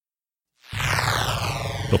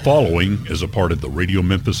The following is a part of the Radio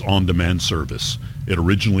Memphis On Demand service. It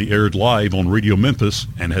originally aired live on Radio Memphis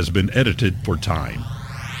and has been edited for time.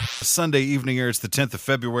 Sunday evening here. It's the 10th of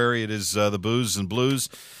February. It is the Booze and Blues.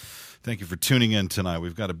 Thank you for tuning in tonight.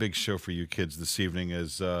 We've got a big show for you kids this evening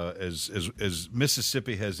as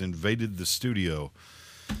Mississippi has invaded the studio.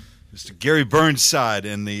 Mr. Gary Burnside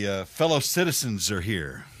and the fellow citizens are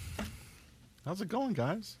here. How's it going,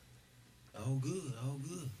 guys? All good, all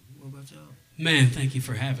good. What about y'all? Man, thank you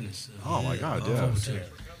for having us. Oh, my God, look yeah. forward to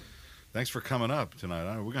it. Thanks for coming up tonight.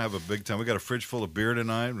 We're going to have a big time. We got a fridge full of beer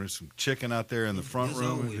tonight. There's some chicken out there in the front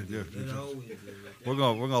room. We're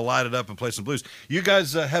going to light it up and play some blues. You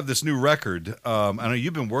guys have this new record. I know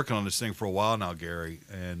you've been working on this thing for a while now, Gary,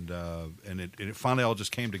 and it finally all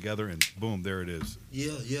just came together, and boom, there it is.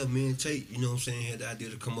 Yeah, me and Tate, you know what I'm saying, had the idea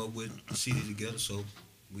to come up with the CD together, so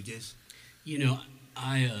we just... You know,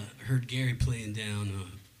 I heard Gary playing down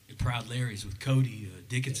at Proud Larry's with Cody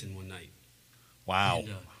Dickinson one night. Wow. And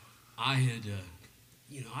I had,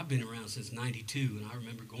 I've been around since 92, and I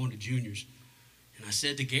remember going to juniors. And I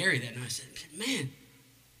said to Gary that night, I said, man,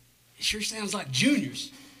 it sure sounds like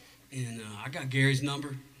juniors. And I got Gary's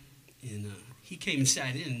number, and he came and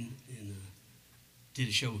sat in and did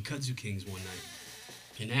a show with Kudzu Kings one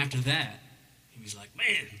night. And after that, he was like,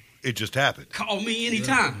 man. It just happened. Call me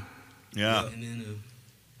anytime. Yeah. And then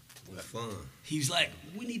It was fun. he was like,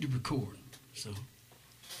 we need to record. So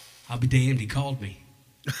I'll be damned, he called me.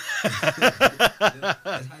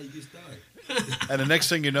 That's how you get started. And the next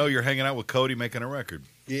thing you know, you're hanging out with Cody making a record.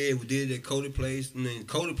 Yeah, we did it at Cody Place, and then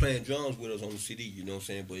Cody playing drums with us on the CD, you know what I'm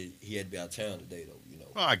saying, but he had to be out of town today, though, you know.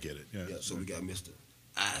 Oh, I get it. Yeah. So we got Mr.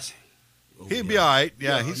 Isaac. He'll be all right.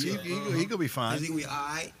 Yeah, Yeah, he's yeah. he going to be I fine. think we all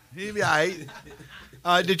right. He'll be all right.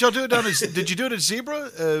 Did y'all do it did you do it at Zebra?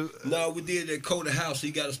 No, we did it at Cody House. He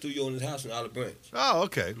got a studio in his house in Olive Branch. Oh,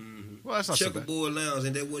 okay. Well, that's not so bad. Checkerboard Lounge,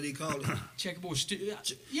 ain't that what they call it? Checkerboard Studio.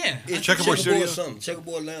 Yeah. It's Checkerboard Studio? something.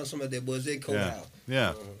 Checkerboard Lounge, something like that, but it's at Cody House.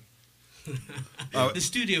 Yeah. The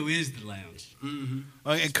studio is the lounge.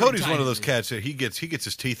 And Cody's one of those cats that he gets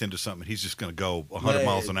his teeth into something. He's just going to go 100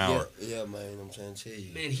 miles an hour. Yeah, man, I'm trying to tell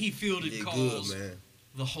you. Man, he fielded did calls good, man.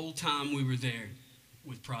 the whole time we were there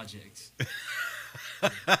with projects.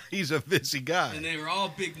 He's a busy guy. And they were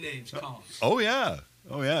all big names calls. Oh yeah,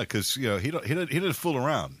 because he doesn't fool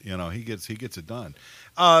around. He gets it done.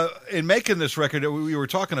 In making this record, we were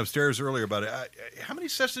talking upstairs earlier about it. How many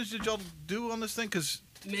sessions did y'all do on this thing? Because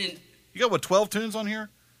Man, you got 12 tunes on here?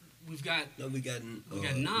 we've got No, we got 9.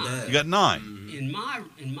 You got 9. in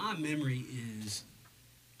my memory is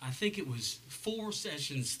I think it was 4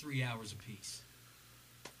 sessions, 3 hours apiece.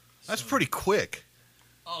 That's So- pretty quick.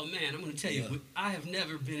 Oh man, I'm going to tell you, Yeah. I have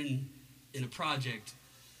never been in a project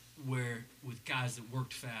with guys that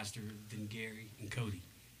worked faster than Gary and Cody.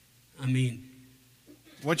 I mean,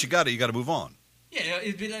 Once you got it, you got to move on. yeah,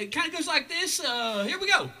 it kind of goes like this. Here we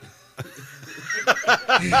go.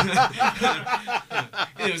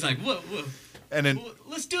 And it was like, whoa. And then Well,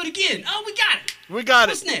 let's do it again. Oh, we got it. we got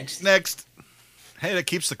What's it. next? Next. Hey, that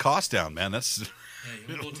keeps the cost down, man. That's Hey,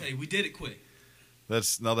 I'm going to tell you, we did it quick.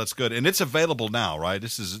 that's good, and it's available now, right?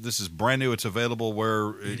 This is brand new. It's available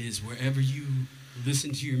where It is wherever you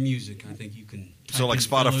listen to your music. I think you can. So like type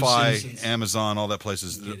in fellow Spotify, citizens. Amazon, all that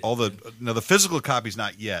places. Get it. The physical copy's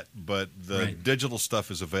not yet, but the Right. digital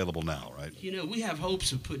stuff is available now, right? You know, we have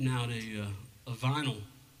hopes of putting out a vinyl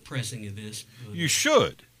pressing of this. But, You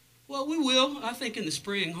should. well, we will. I think in the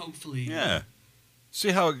spring, hopefully. Yeah.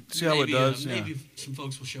 See how it maybe, does. Yeah. Maybe some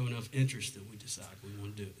folks will show enough interest that we decide we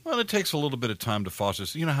want to do it. Well, it takes a little bit of time to foster.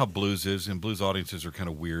 You know how blues is, and blues audiences are kind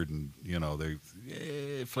of weird, and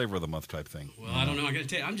they flavor of the month type thing. Well, I don't know. I got to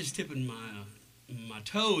tell you, I'm just tipping my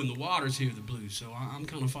toe in the waters here of the blues, so I'm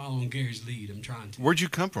kind of following Gary's lead. I'm trying to. Where'd you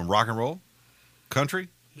come from? Rock and roll, country,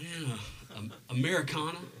 Man,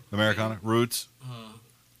 Americana. Americana, roots.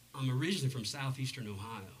 I'm originally from southeastern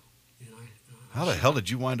Ohio, and How the hell did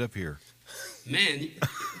you wind up here? Man,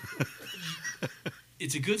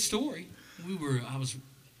 it's a good story. I was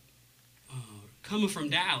coming from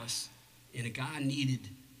Dallas, and a guy needed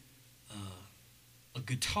a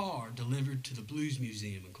guitar delivered to the Blues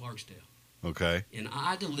Museum in Clarksdale. Okay. And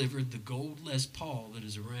I delivered the gold Les Paul that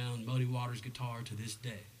is around Muddy Waters' guitar to this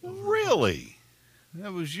day. Really?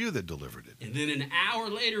 That was you that delivered it. And then an hour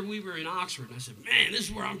later, we were in Oxford, and I said, man, this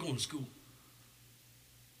is where I'm going to school.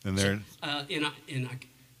 And there.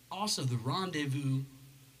 Also, the Rendezvous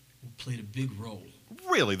played a big role.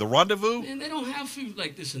 Really, the Rendezvous? And they don't have food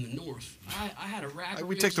like this in the North. I had a rack of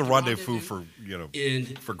We ribs take the at Rendezvous for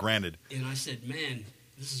and for granted. and I said, man,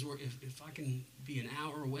 this is where if I can be an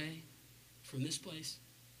hour away from this place.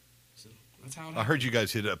 So That's how it I happened. heard you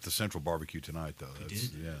guys hit up the Central Barbecue tonight, though. We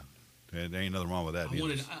did. Yeah. There ain't nothing wrong with that. I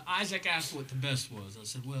wanted Isaac asked what the best was. I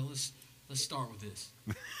said, well, let's start with this.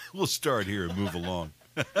 We'll start here and move along.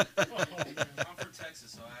 I'm from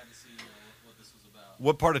Texas, so I had to see what this was about.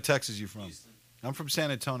 What part of Texas are you from? Houston. I'm from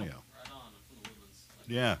San Antonio. Right on. I'm from the Woodlands.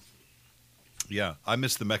 Yeah. Yeah, I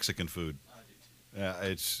miss the Mexican food. I do too. Yeah,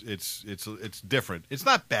 it's different. It's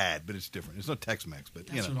not bad, but it's different. It's no Tex-Mex, but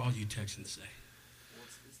That's you know, what all you Texans say. Well,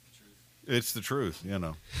 it's the truth. it's the truth. You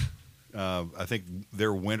know, I think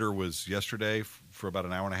their winter was yesterday for about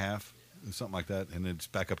an hour and a half, something like that, and it's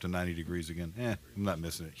back up to 90 degrees again. I'm not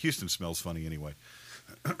missing it. Houston smells funny anyway.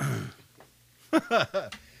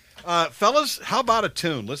 Fellas, how about a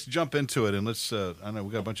tune? Let's jump into it, and let's. I know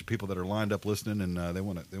we got a bunch of people that are lined up listening, and they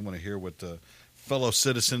want to hear what Fellow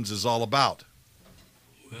Citizens is all about.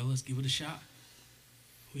 Well, let's give it a shot.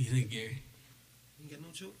 What do you think, Gary? You got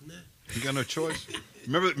no choice. Nah. You got no choice.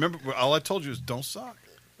 Remember, all I told you is don't suck.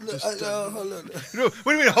 Look, hold on. What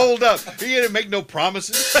do you mean, hold up? You didn't make no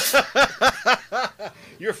promises.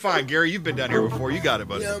 You're fine, Gary. You've been down here before. You got it,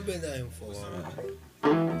 buddy. Yeah, I've been down here before.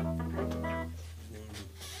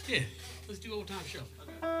 Yeah, let's do old time shuffle.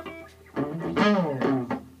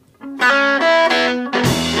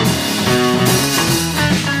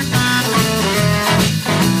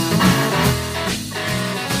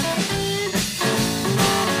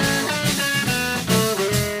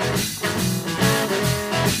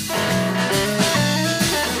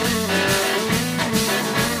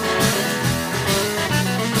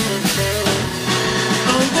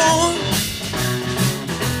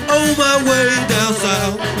 On my way down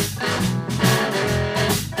south.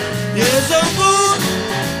 Yes, I'm going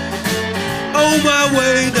on my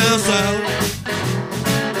way down south.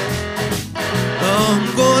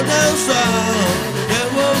 I'm going down south.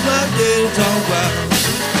 That's what my daddy talk about.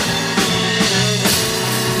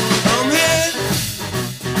 I'm here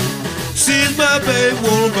since my baby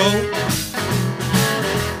wanna go.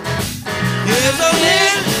 Yes, I'm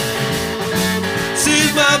here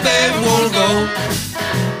since my baby wanna go.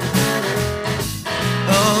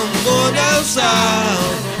 I'm going down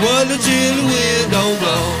south where the chilly wind don't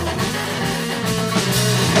blow.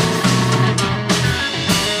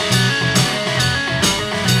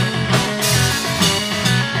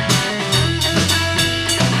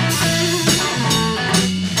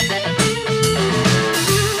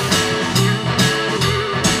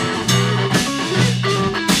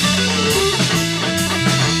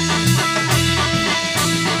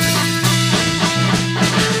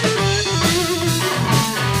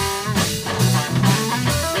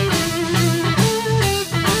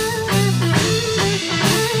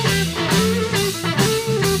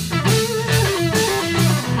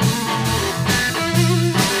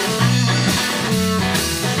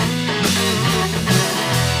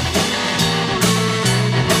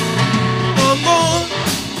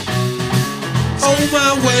 On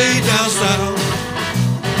my way down south.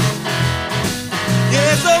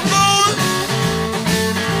 Yes, I'm going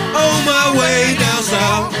on my way down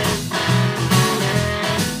south.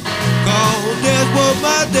 'Cause that's what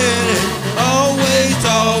my daddy always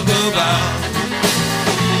talk about.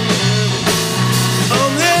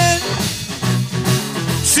 I'm here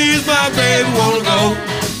since my baby wanna go.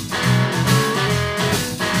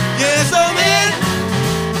 Yes, I'm here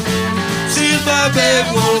since my baby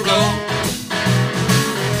wanna go.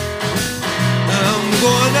 I'm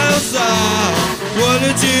going down south where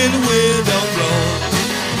the chilly wind don't blow.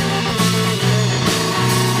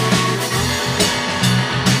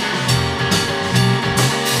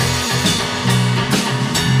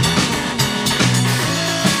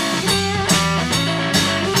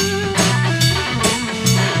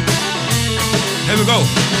 Here we go.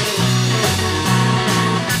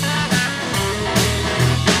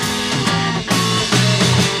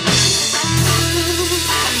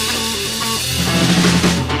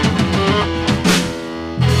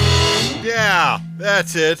 Yeah,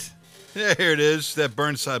 that's it. Yeah, here it is. That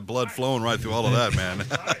Burnside blood flowing right through all of that, man.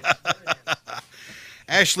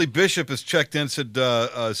 Ashley Bishop has checked in, said,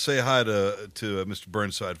 say hi to Mr.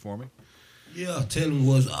 Burnside for me. Yeah, tell him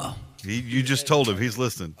what's You just told him. He's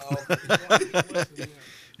listening.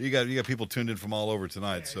 You got people tuned in from all over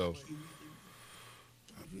tonight, so.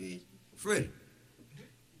 Freddie.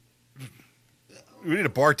 We need a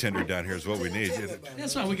bartender down here is what we need.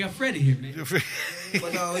 That's why we got Freddie here, man.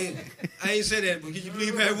 But no, I ain't say that, but can you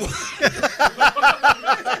believe that one?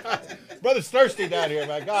 Brother's thirsty down here,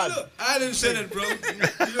 my God. Look, I didn't say that, bro. You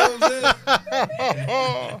know what I'm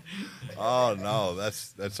saying? Oh, no,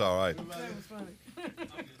 that's all right.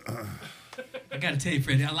 I got to tell you,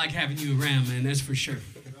 Freddie, I like having you around, man. That's for sure.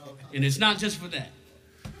 And it's not just for that.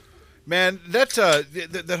 Man, that's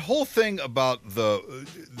that whole thing about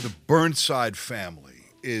the Burnside family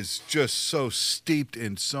is just so steeped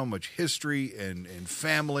in so much history and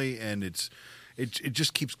family, and it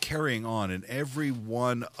just keeps carrying on, and every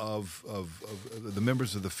one of the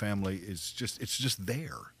members of the family is just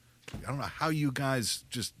there. I don't know how you guys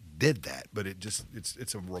just did that, but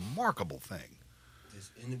it's a remarkable thing.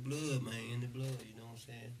 It's in the blood, man, in the blood, you know what I'm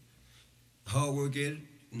saying? Hard work at it,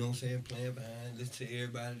 you know what I'm saying, playing behind, listen to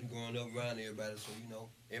everybody, growing up around everybody, so, you know,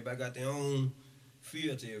 everybody got their own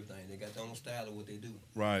feel to everything. They got their own style of what they do.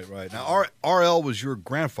 Right. Now, RL was your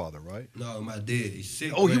grandfather, right? No, my dad. He's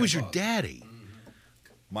sick. Oh, he was your daddy.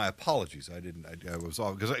 My apologies. I was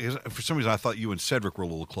off because for some reason I thought you and Cedric were a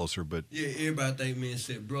little closer, but Yeah, everybody think me and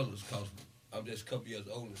Seth brothers because I'm just a couple years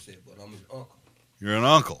older than Seth, but I'm his uncle. you're an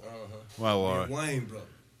uncle. Uh-huh. Well, Me and Wayne brother.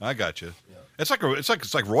 I got you. Yeah. It's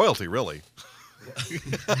like royalty, really.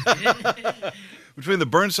 Between the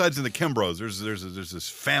Burnsides and the Kimbros, there's this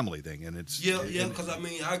family thing, and it's Yeah, because I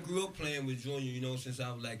mean, I grew up playing with Junior, you know, since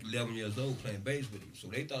I was like 11 years old playing bass with him. So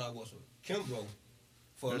they thought I was a Kimbro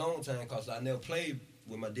for a long time because I never played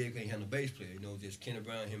with my dad, couldn't have no bass player, you know, just Kenny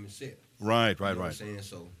Brown, him and Seth. right. You know what I'm saying?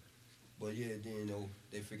 So, but yeah, then, you know,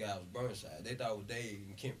 they figured I was Burnside. They thought it was Dave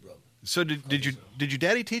and Kent brother. So did your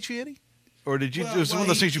daddy teach you any, or did you? Well, it was one of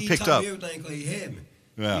those things you picked he taught up. me everything because he had me.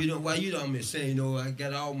 Yeah. You know, why you know I'm just saying, you know, I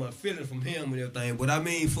got all my feelings from him and everything. But I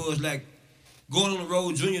mean, for us, like, going on the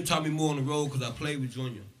road, Junior taught me more on the road because I played with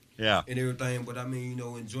Junior Yeah. and everything. But I mean, you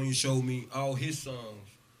know, and Junior showed me all his songs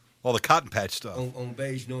All the Cotton Patch stuff. on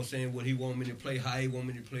bass, you know what I'm saying, what he wanted me to play, how he wanted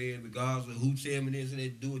me to play it, regardless of who tell me this and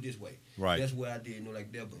that, do it this way. Right. That's what I did, you know,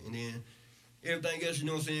 like that. And then everything else, you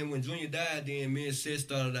know what I'm saying, when Junior died, then me and Seth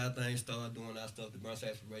started our thing, started doing our stuff, the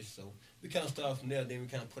Burnside Aspiration. So we kind of started from there, then we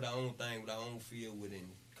kind of put our own thing with our own feel with it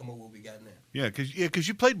and come up with what we got now. Yeah, because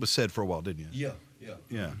you played with Ced for a while, didn't you? Yeah.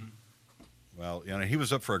 Yeah. Well, you know, he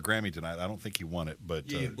was up for a Grammy tonight. I don't think he won it,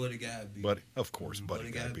 but Yeah, Buddy got beat. but of course,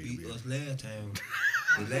 Buddy Buddy got got beat. beat us last time.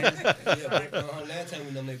 Last time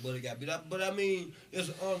we nominated Buddy got beat. But I mean, it's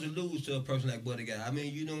an honor to lose to a person like Buddy Guy. I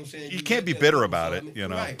mean, you know what I'm saying? You can't be bitter about it, you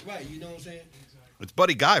know. Right, you know what I'm saying? It's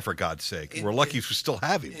Buddy Guy, for God's sake. We're lucky we still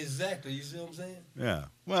have him. Exactly, you see what I'm saying? Yeah.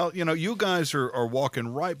 Well, you know, you guys are walking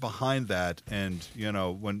right behind that, and you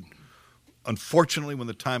know, unfortunately, when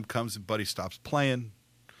the time comes and Buddy stops playing,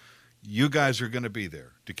 you guys are going to be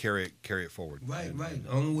there to carry it forward. Right. The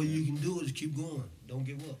only way you can do it is keep going. Don't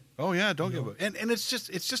give up. Oh yeah, don't give up. And it's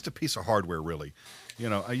just a piece of hardware, really. You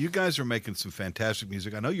know, you guys are making some fantastic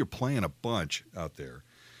music. I know you're playing a bunch out there.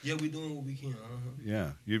 Yeah, we're doing what we can.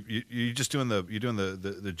 Yeah, you just doing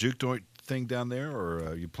the juke joint thing down there, or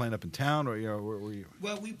are you playing up in town, or you know where were you?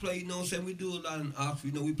 Well, we play. You know what I'm saying? We do a lot in Oxford.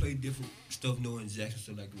 You know, we play different stuff. You know, in Jackson,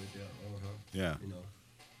 stuff like right there. Yeah. You know.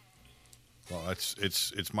 Well,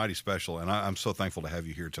 it's mighty special, and I'm so thankful to have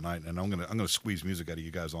you here tonight. And I'm gonna squeeze music out of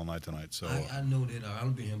you guys all night tonight. So I know that.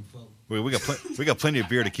 I've been here before. we got plenty of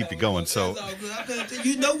beer to keep you going. So That's all good. I couldn't tell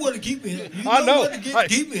you know what to keep me here. I know. What to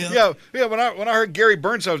keep me here. Yeah. When I heard Gary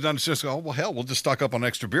Burnside was down, just go, oh well, hell, we'll just stock up on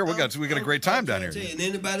extra beer. We got a great time down here. And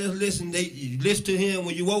anybody else listen, you listen to him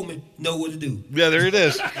when you woke me, know what to do. Yeah, there it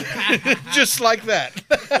is, just like that.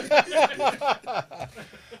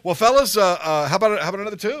 Well, fellas, how about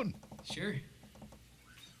another tune? Sure.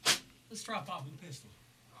 Let's try Poppin' Pistol.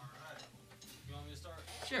 All right. You want me to start?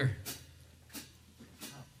 Sure.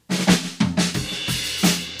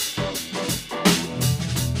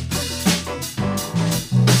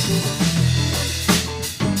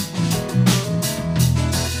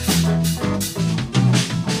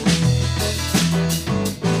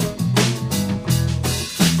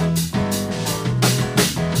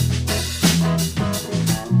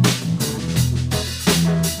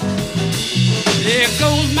 There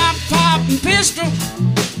goes my poppin' pistol,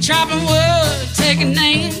 chopping wood, taking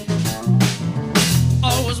names.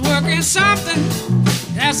 Always working something,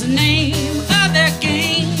 that's the name of their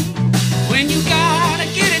game. When you gotta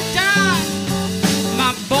get it done,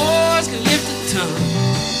 my boys can lift a ton.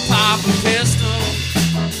 Poppin' pistol.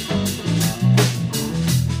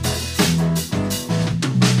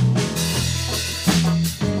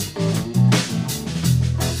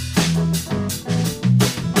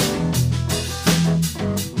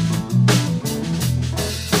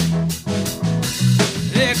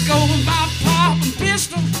 There goes my poppin'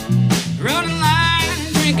 pistol, running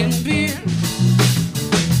line, drinking beer.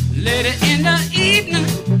 Later in the evening,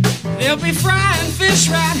 they'll be frying fish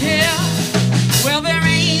right here. Well, there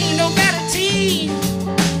ain't no better team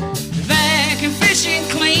that can fish and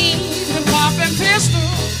clean than Poppin' Pistol.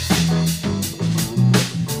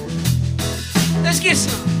 Let's get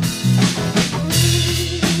some.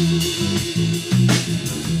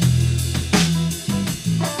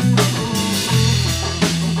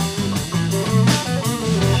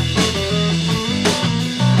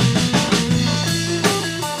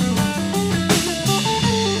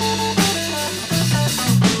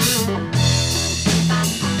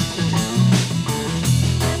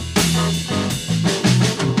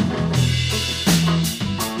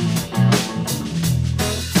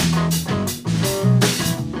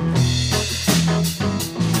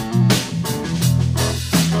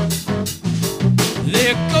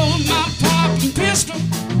 There goes my popping pistol.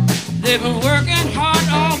 They've been working hard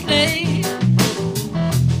all day.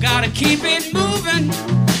 Gotta keep it moving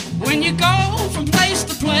when you go from place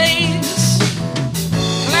to place.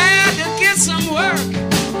 Glad to get some work,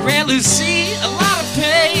 rarely see a lot of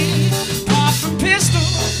pay. Popping pistol.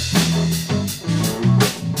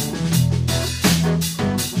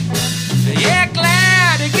 Yeah,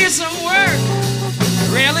 glad to get some work,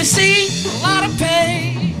 rarely see a lot of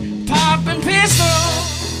pay. Popping pistol.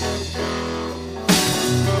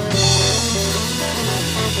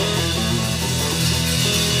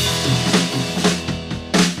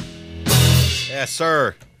 Yes,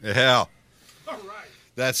 sir. Yeah. All right.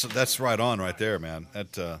 That's right on right there, man.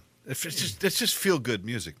 It's just feel good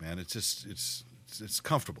music, man. It's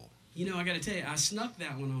comfortable. You know, I got to tell you, I snuck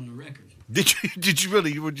that one on the record. Did you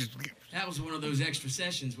really? You would just. That was one of those extra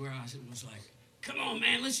sessions where I was like, "Come on,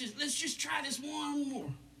 man, let's just try this one more.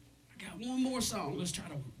 I got one more song. Let's try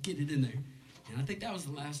to get it in there." And I think that was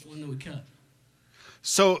the last one that we cut.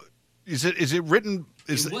 So, is it written?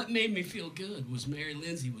 What made me feel good was Mary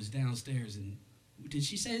Lindsay was downstairs, and did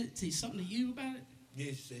she say something to you about it?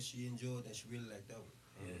 Yeah, she said she enjoyed that. She really liked that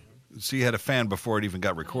one. Yeah. So you had a fan before it even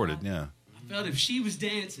got recorded, yeah. I felt if she was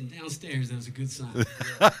dancing downstairs, that was a good sign.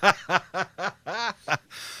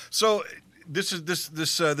 So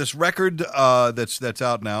this record that's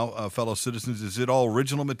out now, Fellow Citizens. Is it all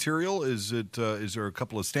original material? Is there a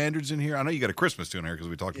couple of standards in here? I know you got a Christmas tune here because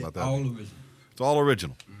we talked about that. All original. It's all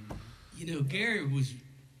original. You know, Gary was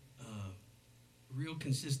real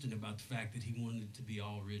consistent about the fact that he wanted it to be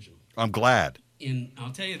all original. I'm glad. And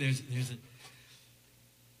I'll tell you,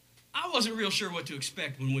 I wasn't real sure what to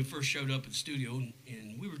expect when we first showed up at the studio,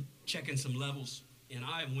 and we were checking some levels, and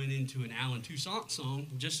I went into an Alan Toussaint song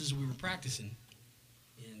just as we were practicing,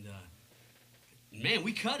 and man,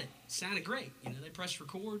 we cut it. It sounded great. You know, they pressed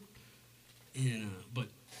record, and but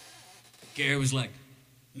Gary was like,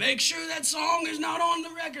 "Make sure that song is not on the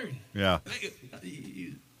record. Yeah.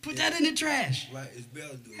 Put that in the trash." Right, it's better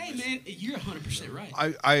to do it. Hey, man, you're 100% right.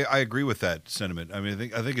 I agree with that sentiment. I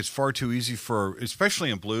mean, I think it's far too easy for, especially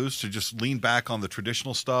in blues, to just lean back on the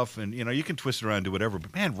traditional stuff, and you know you can twist it around and do whatever.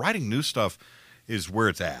 But man, writing new stuff is where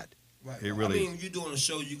it's at. Right. It really. I mean, you're doing a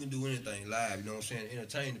show, you can do anything live. You know what I'm saying?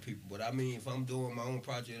 Entertain the people. But I mean, if I'm doing my own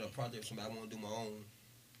project or project somebody want to do my own.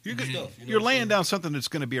 You're stuff, you know you're what I'm laying saying? down something that's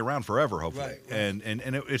going to be around forever, hopefully. Right. And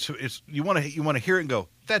it's you want to hear it and go,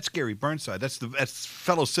 that's Gary Burnside. That's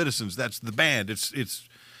Fellow Citizens. That's the band. It's.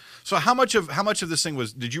 So how much of this thing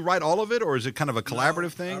was? Did you write all of it, or is it kind of a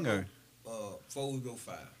collaborative thing? I Or? wrote, 4 we go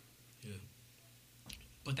 5. Yeah.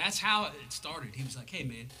 But that's how it started. He was like, "Hey,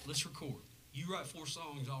 man, let's record. You write 4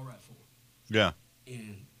 songs, I'll write 4. Yeah.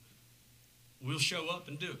 And we'll show up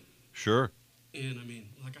and do it." Sure. And I mean,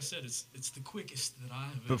 like I said, it's the quickest that I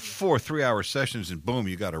have. But 4 3-hour sessions and boom,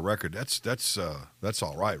 you got a record. That's all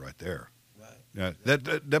right there. Right. Yeah.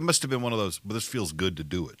 That must have been one of those. But this feels good to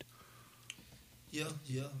do it. Yeah.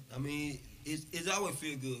 I mean, it's always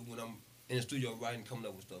feel good when I'm in the studio writing, coming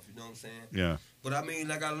up with stuff. You know what I'm saying? Yeah. But I mean,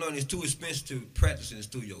 like I learned, it's too expensive to practice in the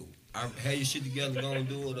studio. I have your shit together, go and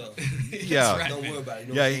do it. Yeah. right, Don't man. worry about it.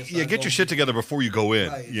 You know Yeah, what I'm saying? So yeah. I Get go your shit together before you go in.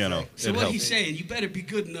 Right, You know. exactly. So It what helps. he's saying, you better be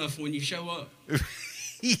good enough when you show up,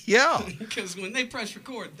 Yeah. because when they press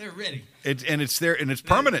record, they're ready. It's there and it's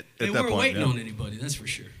permanent They at that weren't point. waiting yeah. on anybody, that's for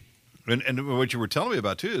sure. And what you were telling me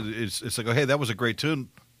about too is it's like, oh hey, that was a great tune.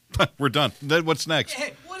 We're done. Then what's next?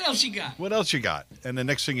 Hey, what else you got? What else you got? And the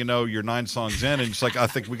next thing you know, you're 9 songs in, and it's like, I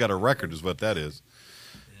think we got a record, is what that is.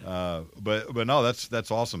 But no,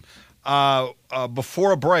 that's awesome.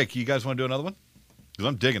 Before a break, you guys want to do another one? Because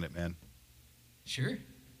I'm digging it, man. Sure.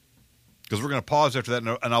 Because we're going to pause after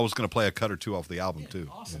that, and I was going to play a cut or two off the album too.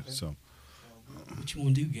 Awesome. Yeah, so What you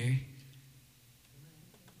want to do, Gary?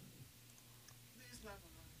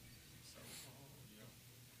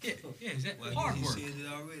 Yeah, is that Well, hard he work? said it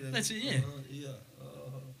already. That's it, yeah. Yeah.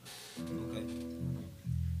 Okay. Hang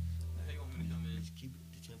on, when you come in. Just keep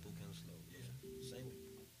the tempo kind of slow. Yeah. Same way.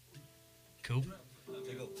 Cool.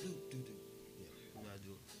 Take go. Do. Yeah. You gotta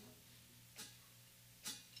do it.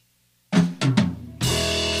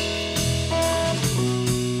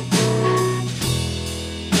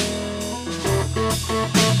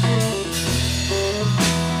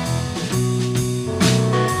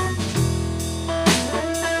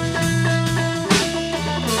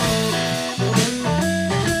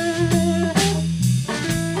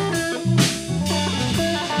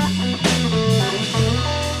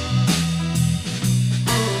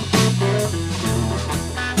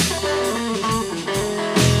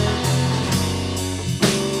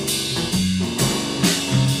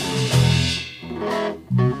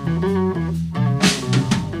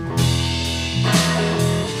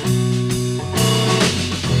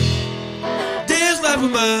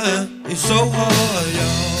 of mine is so hard,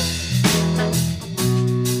 y'all.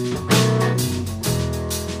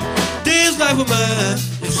 This life of mine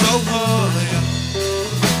is so hard, y'all.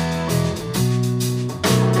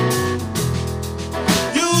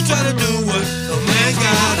 You try to do what a man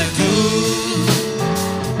gotta do.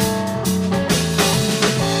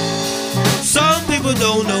 Some people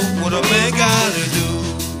don't know what a man gotta do.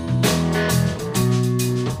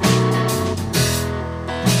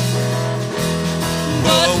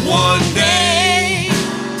 But one day,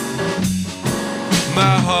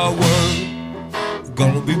 my hard work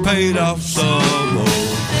gonna be paid off some more.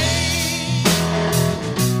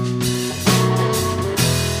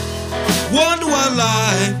 Wonder why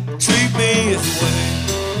life treat me this way.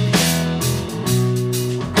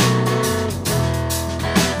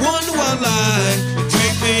 Wonder why life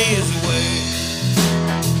treat me this way.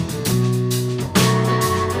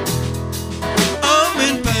 I'm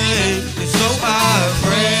in pain, and so I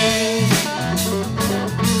pray.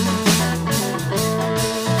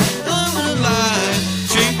 I'm in life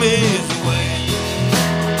treat me this way.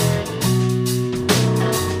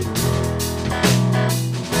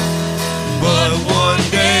 But one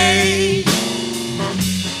day,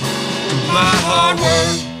 my hard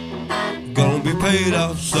work gonna be paid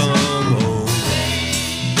off some more.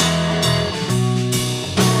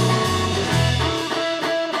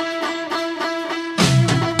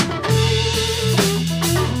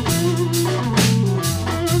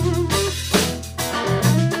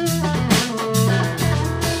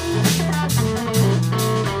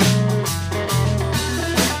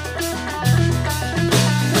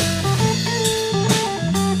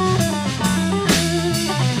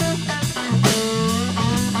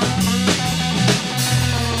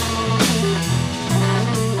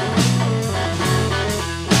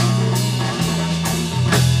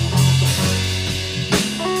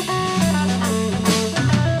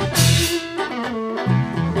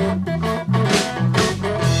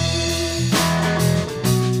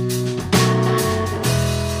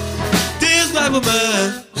 This life of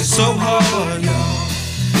mine is so hard, y'all.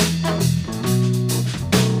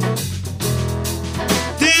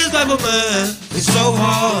 This life of mine is so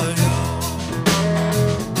hard, y'all.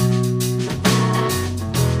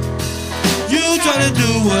 You try to do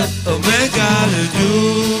what a man gotta do.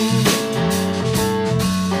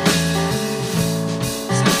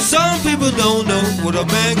 Some people don't know what a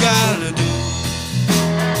man gotta do.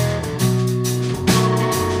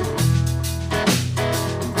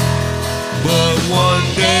 But one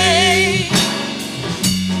day,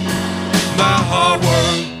 my hard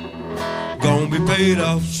work gonna be paid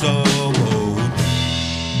off some more.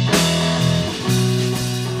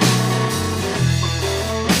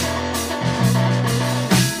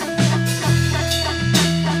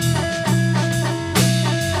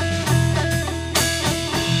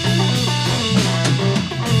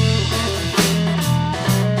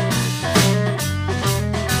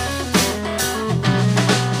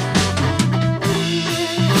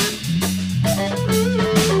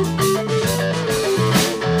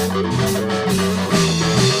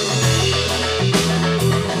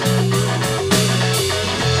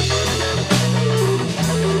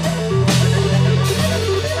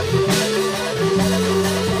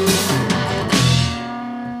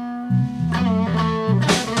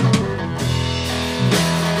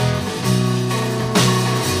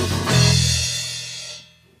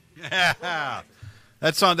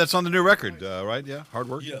 That's on the new record, right? Yeah, Hard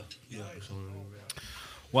Work. Yeah.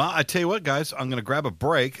 Well, I tell you what, guys, I'm going to grab a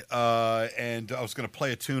break, and I was going to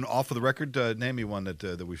play a tune off of the record. Name me one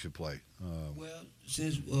that we should play. Well,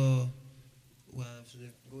 since go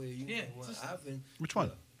ahead. Yeah, I've been. Which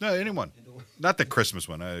one? No, anyone. Not the Christmas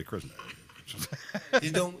one. Christmas.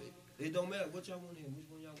 It don't matter. What y'all want to hear? Which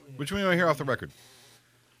one y'all want to hear? Which one you want to hear off the record?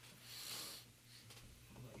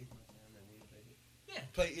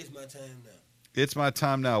 Play It's My Time Now. It's My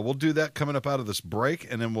Time Now. We'll do that coming up out of this break,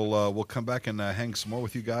 and then we'll come back and hang some more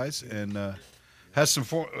with you guys and have some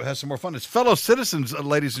more fun. It's Fellow Citizens,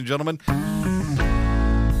 ladies and gentlemen.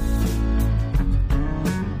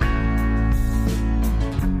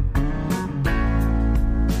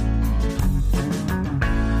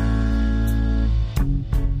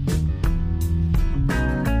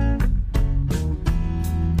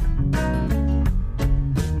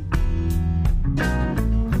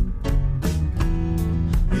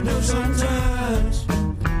 Sometimes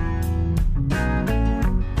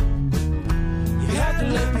you have to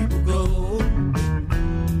let people go.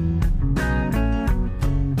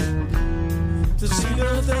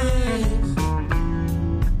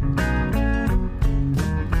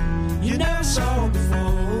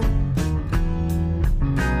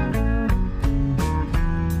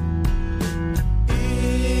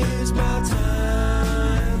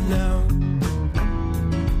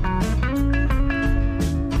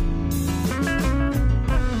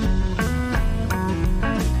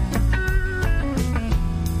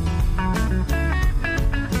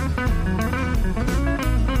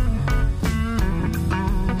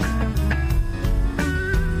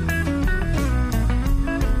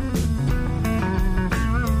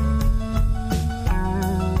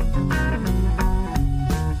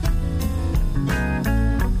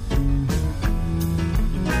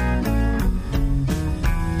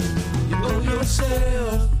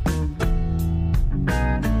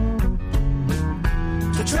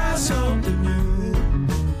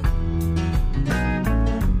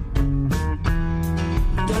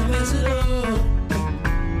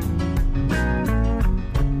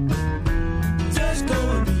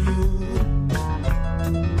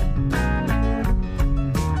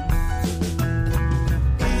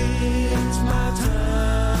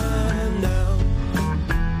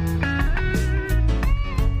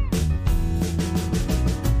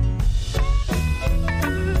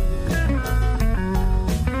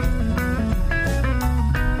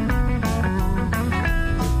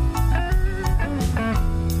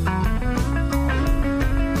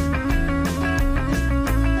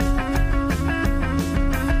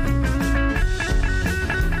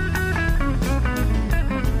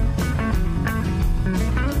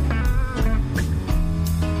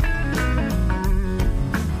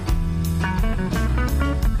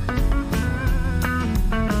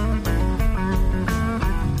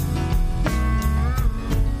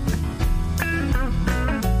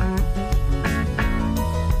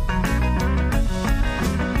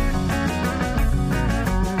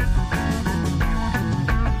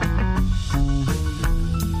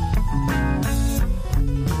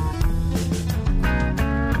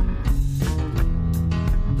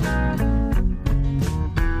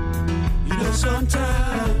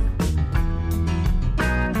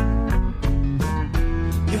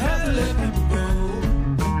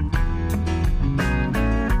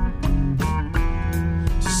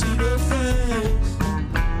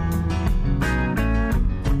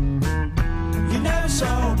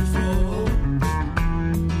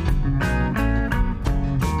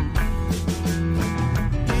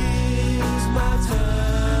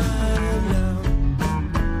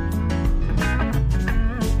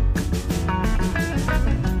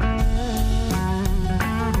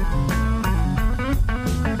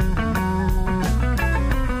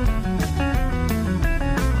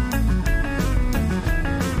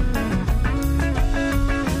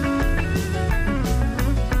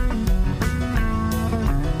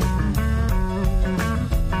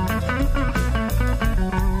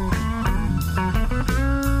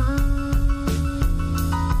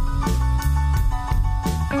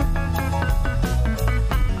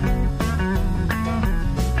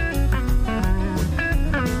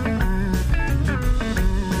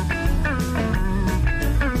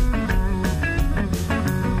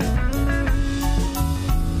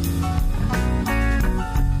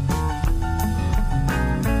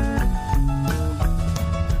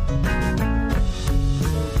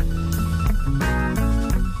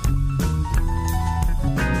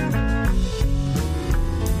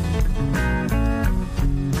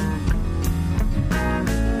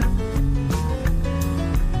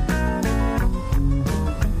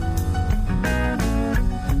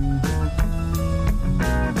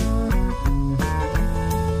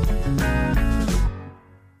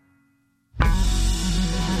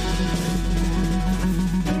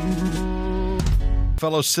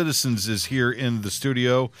 Fellow Citizens is here in the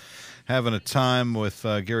studio having a time with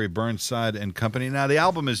Gary Burnside and company. Now, the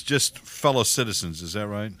album is just Fellow Citizens, is that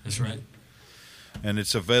right? That's right. And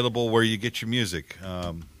it's available where you get your music.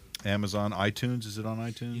 Amazon, iTunes, is it on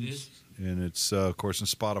iTunes? It is. And it's, of course, in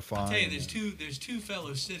Spotify. I'll tell you, there's two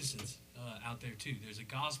Fellow Citizens out there, too. There's a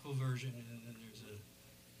gospel version, and then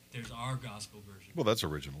there's our gospel version. Well, that's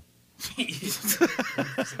original.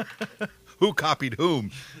 Who copied whom?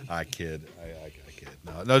 I kid. I kid.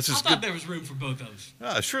 No, it's just I thought good. there was room for both of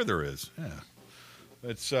us. Sure there is. Yeah.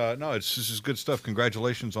 It's this is good stuff.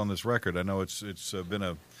 Congratulations on this record. I know it's been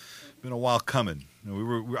a while coming.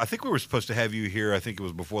 I think we were supposed to have you here. I think it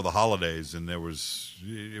was before the holidays, and it was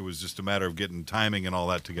just a matter of getting timing and all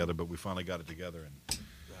that together. But we finally got it together, and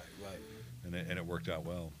Right. and it worked out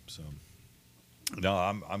well. So, no,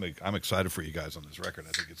 I'm excited for you guys on this record.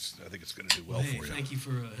 I think it's going to do well Hey, for you. thank you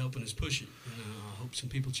for helping us push it. I hope some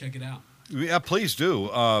people check it out. Yeah, please do.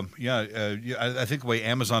 I think the way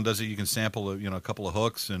Amazon does it, you can sample a couple of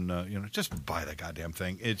hooks and just buy that goddamn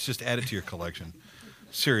thing. It's just add it to your collection.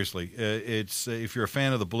 Seriously, it's if you're a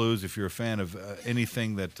fan of the blues, if you're a fan of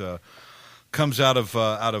anything that comes out of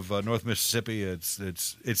North Mississippi,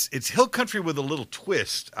 it's hill country with a little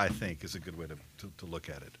twist. I think is a good way to look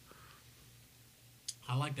at it.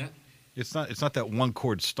 I like that. It's not that one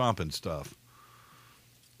chord stomping stuff.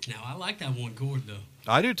 Now, I like that one chord, though.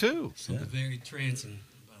 I do too. Something very trancing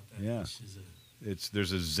about that. Yeah. Which is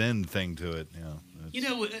There's a zen thing to it.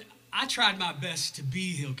 I tried my best to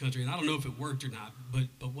be hill country, and I don't know if it worked or not,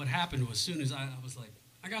 but what happened was as soon as I was like,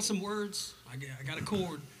 I got some words, I got a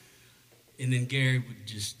chord, and then Gary would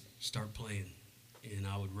just start playing, and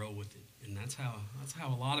I would roll with it, and that's how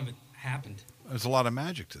a lot of it happened. There's a lot of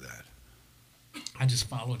magic to that. I just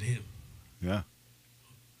followed him. Yeah.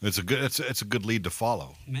 It's a good lead to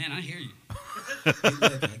follow. Man, I hear you.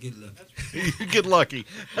 I get lucky. You get lucky.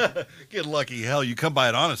 Get lucky. Hell, you come by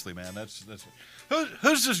it honestly, man. That's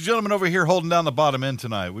who's this gentleman over here holding down the bottom end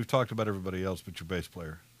tonight? We've talked about everybody else but your bass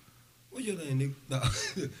player. What's your name, Nick? No,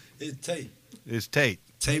 it's Tate. It's Tate.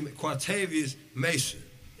 Quatavius Mason.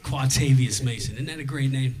 Quatavius Mason. Isn't that a great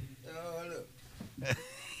name? Oh, look.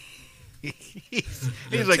 He's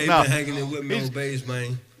Tate like, been no. hanging in with me on bass,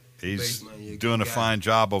 man. He's Bass, man, you're a doing good a guy. fine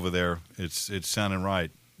job over there. It's sounding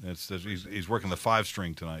right. He's working the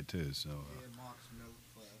 5-string tonight too. So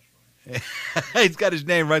he's got his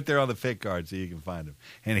name right there on the pick guard, so you can find him.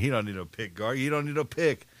 And he don't need no pick guard. You don't need no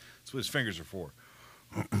pick. That's what his fingers are for.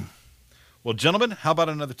 Well, gentlemen, how about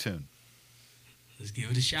another tune? Let's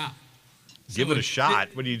give it a shot. Give it a shot.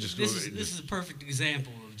 What do you just? This is a perfect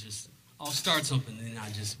example of just I'll start something and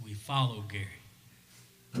then we follow Gary.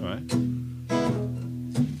 All right.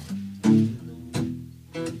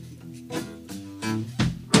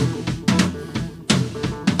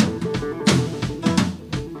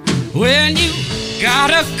 When you got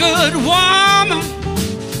a good woman,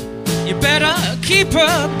 you better keep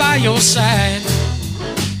her by your side.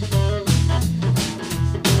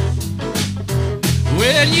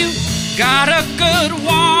 When you got a good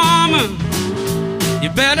woman, you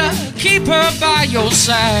better keep her by your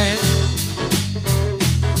side.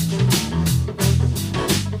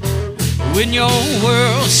 When your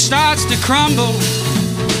world starts to crumble,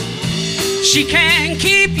 she can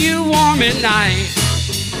keep you warm at night.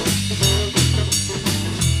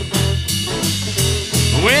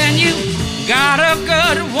 When you got a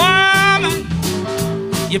good woman,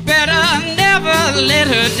 you better never let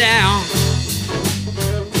her down.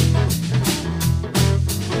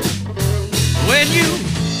 When you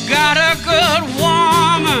got a good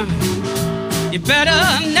woman, you better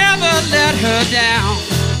never let her down.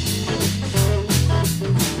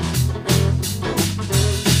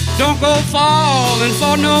 Don't go falling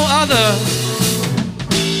for no other.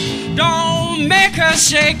 Don't make her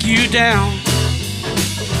shake you down.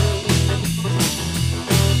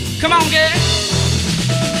 Come on, Gary.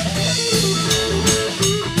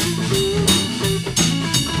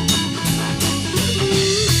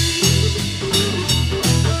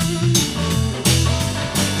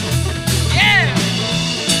 Yeah.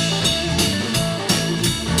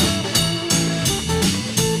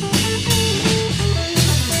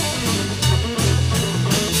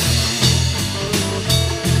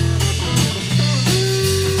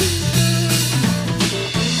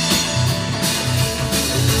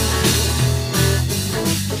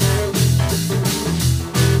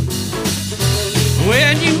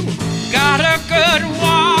 When you got a good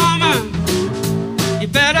woman, you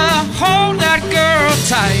better hold that girl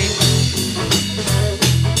tight.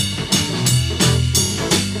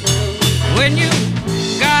 When you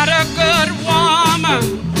got a good woman,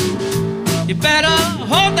 you better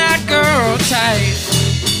hold that girl tight.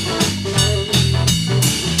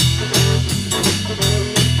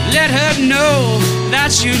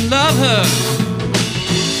 promise you love her.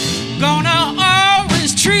 Gonna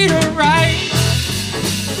always treat her right.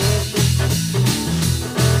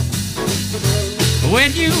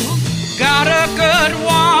 When you got a good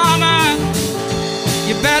woman,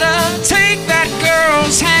 you better take that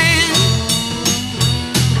girl's hand.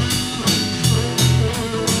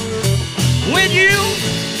 When you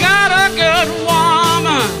got a good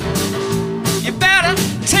woman, you better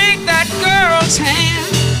take that girl's hand.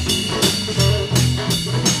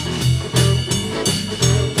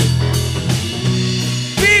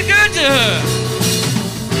 Be good to her.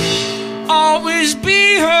 Always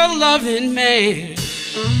be her loving man.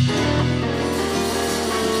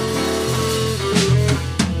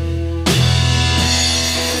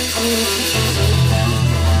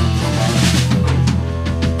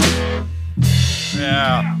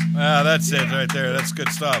 Yeah, that's it right there. That's good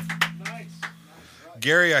stuff.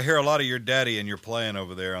 Gary, I hear a lot of your daddy and your playing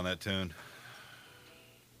over there on that tune.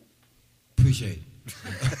 Appreciate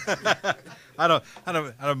it. I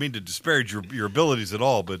don't mean to disparage your abilities at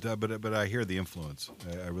all, but I hear the influence.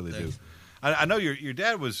 I really do. I know your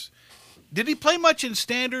dad was. Did he play much in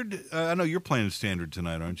standard? I know you're playing in standard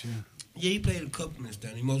tonight, aren't you? Yeah, he played a couple in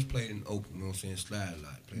standard. He most played in open. You know what I'm saying? Slide a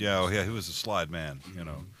lot. Yeah, he was a slide man. You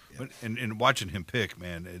know, but and watching him pick,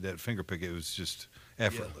 man, that finger pick, it was just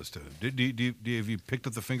effortless to him. Have you picked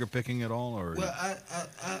up the finger picking at all, or? Well,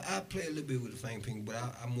 I play a little bit with the finger picking, but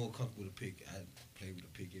I'm more comfortable with the pick. I play with the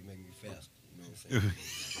pick; it makes me faster. You know what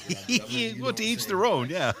I'm saying? Well, to each their own,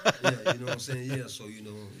 yeah. Yeah, you know what I'm saying? Yeah, so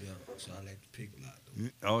so I like to pick a lot.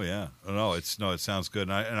 Oh yeah, it sounds good,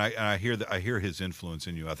 and I hear his influence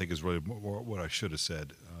in you. I think is really what I should have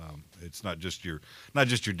said. It's not just your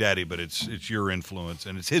daddy, but it's your influence,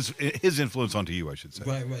 and it's his influence onto you, I should say.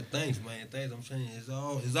 Right. Thanks, man. Thanks. I'm saying it's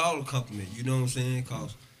all a compliment. You know what I'm saying?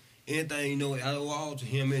 Cause anything I owe all to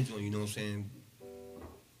him and John. You know what I'm saying?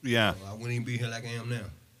 Yeah. I wouldn't even be here like I am now.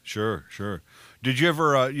 Sure. Did you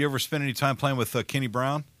ever spend any time playing with Kenny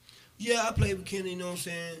Brown? Yeah, I played with Kenny, you know what I'm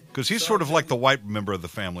saying? Because he's sort of like the white member of the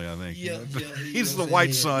family, I think. Yeah. He's the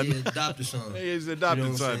white son. Yeah, adopted son. He's the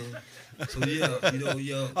adopted son. So,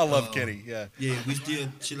 yeah. I love Kenny, yeah. Yeah, we still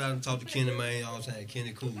chill out and talk to Kenny, man, all the time.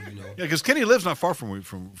 Kenny cool, you know. Yeah, because Kenny lives not far from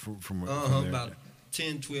there. About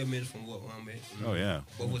 10, 12 minutes from where I'm at. Oh, yeah.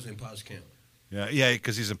 What was in Potts Camp. Yeah,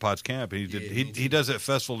 because he's in Potts Camp. He does that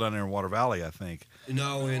festival down there in Water Valley, I think.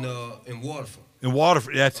 No, in Waterford. In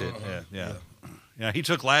Waterford, that's it, yeah. Yeah, he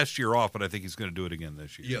took last year off, but I think he's going to do it again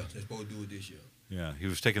this year. Yeah, they're supposed to do it this year. Yeah, he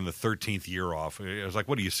was taking the 13th year off. I was like,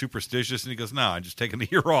 what, are you superstitious? And he goes, no, I'm just taking the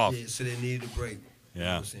year off. Yeah, so they needed a break. Yeah. You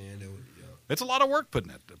know what I'm saying? It's a lot of work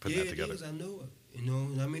putting that together. Yeah, it is, I know it. You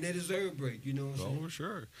know, I mean, they deserve a break, you know what I'm saying? Oh,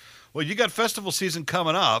 sure. Well, you got festival season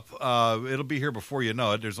coming up. It'll be here before you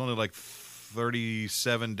know it. There's only like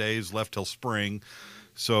 37 days left till spring.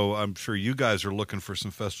 So I'm sure you guys are looking for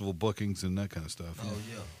some festival bookings and that kind of stuff. Oh,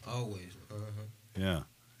 yeah, always. Yeah.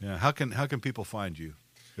 How can people find you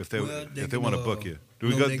if they want to book you? Do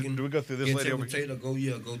we go through this lady over here?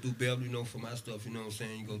 Go through Beverly, you know, for my stuff, you know what I'm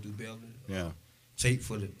saying? You go through Beverly. Yeah. Take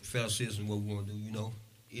for the fellow citizen what we want to do, you know.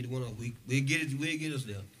 Either one of us, we'll get us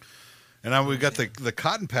there. And now we've got the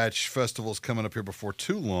Cotton Patch Festival's coming up here before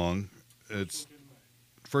too long. It's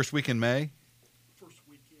first week in May.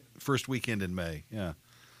 First weekend in May, yeah.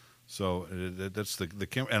 So that's the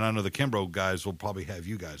and I know the Kimbrough guys will probably have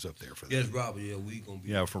you guys up there for that. Yes, Robert. Yeah, we gonna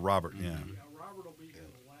be. Yeah, for Robert. Yeah. Yeah, Robert will be here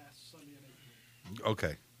the last Sunday in April.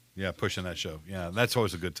 Okay. Yeah, pushing that show. Yeah, that's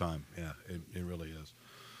always a good time. Yeah, it really is.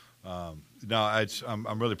 I'm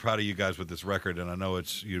really proud of you guys with this record, and I know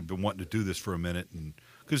you've been wanting to do this for a minute, and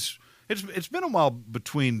because it's been a while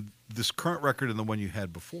between this current record and the one you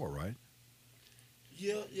had before, right?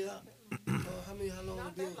 Yeah. How long Not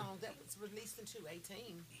it been? that long. That was released in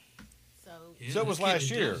 2018. So So it was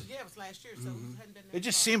last year. yeah, it was last year. So it hadn't been. That It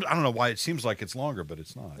just long. seems, I don't know why it seems like it's longer, but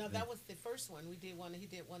it's not. No, that was the first one. We did one. He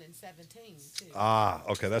did one in 17 too.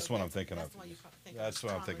 Okay, that's So what I'm thinking of. that's why you probably think That's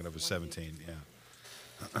what I'm thinking of, is 17, yeah.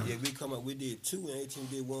 Yeah, we did 2 in 18.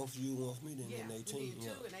 Did one for you, one for me. Then Yeah, in we 18. did 2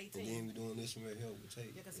 yeah. in 18. And then we doing this one right here with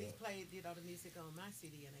tape. Yeah, because he played all the music on my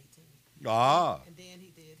CD in 18. And then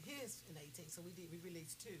he did his in 18. So we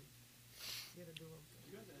released 2. Did a duo.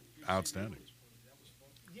 Outstanding.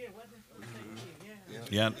 Yeah, wasn't it? Thank you. Yeah.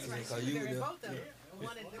 Yeah. That's right. So She you was there, were both of them.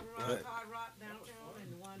 One at Hard Rock downtown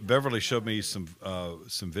and one. Beverly showed me some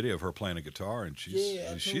video of her playing a guitar, and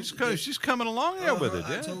she's coming along there with it.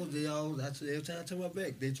 I Yeah. told they all. Every time I turn my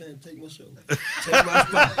back, they trying to take my show. Take my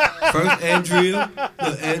spot. First Andrea.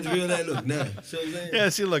 Look now. See what I'm saying? Yeah.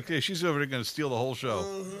 See, look, she's over there going to steal the whole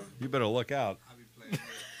show. You better look out. Yeah,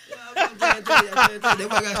 I'm trying to tell you. That's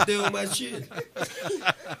why I got to stay on my shit.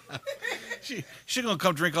 She gonna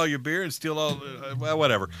come drink all your beer and steal all. Well,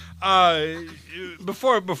 whatever.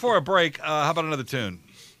 Before a break, how about another tune?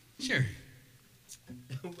 Sure.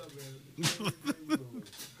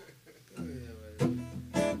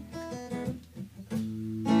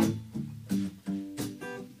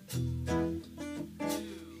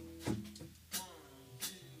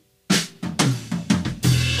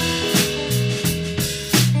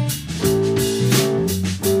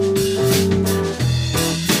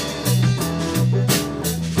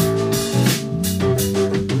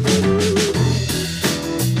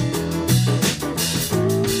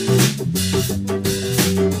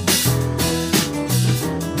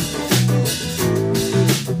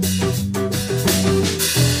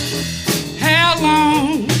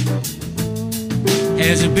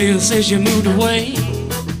 Has it been since you moved away?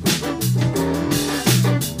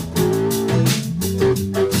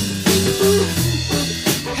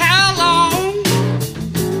 How long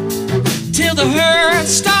till the hurt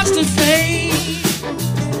starts to fade?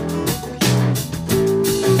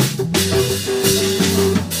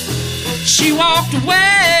 She walked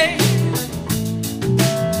away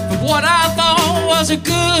from what I thought was a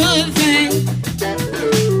good thing.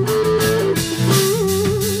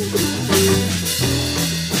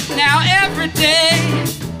 Now every day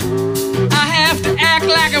I have to act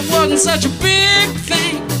like it wasn't such a big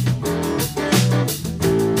thing.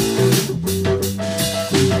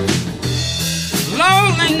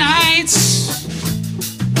 Lonely nights,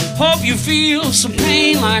 hope you feel some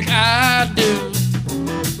pain like I do.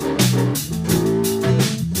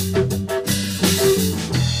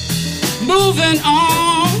 Moving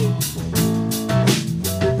on,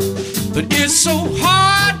 but it's so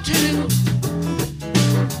hard to.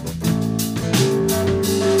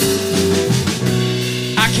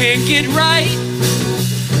 Can't get right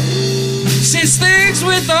since things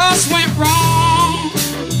with us went wrong.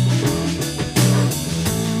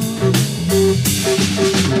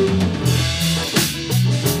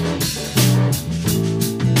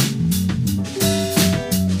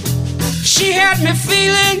 She had me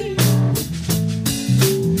feeling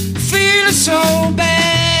so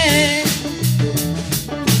bad.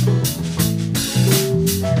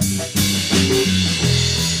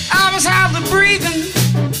 I was hardly breathing,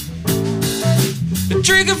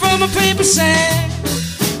 drinking from a paper sack.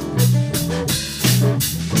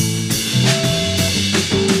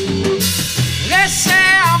 Let's say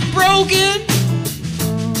I'm broken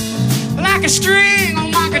like a string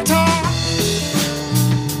on my guitar.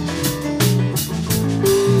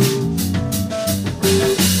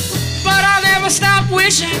 But I'll never stop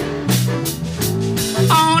wishing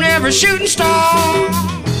on every shooting star.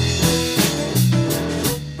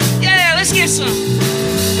 Yeah, let's get some.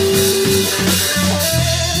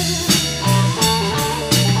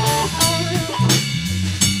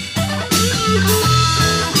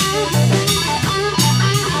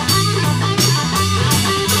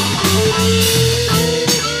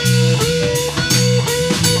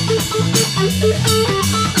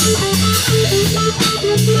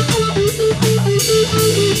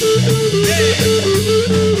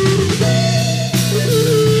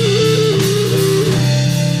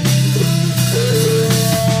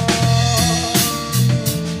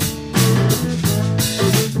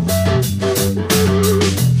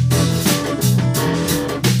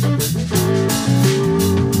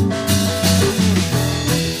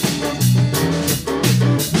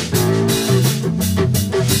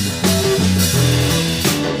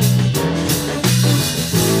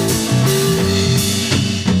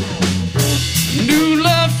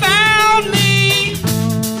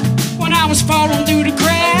 Falling through the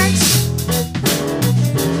cracks.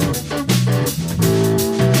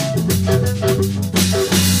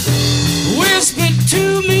 Whispered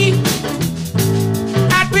to me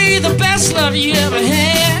I'd be the best love you ever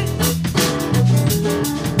had.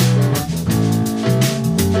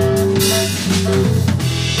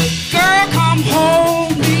 Girl, come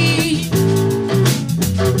hold me,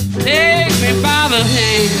 take me by the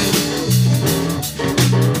hand.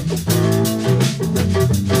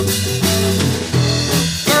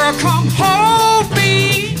 Come hold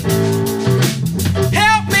me,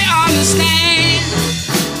 help me understand.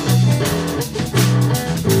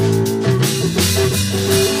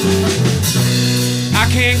 I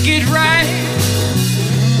can't get right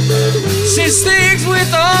since things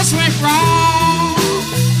with us went wrong.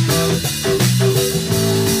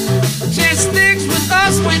 Since things with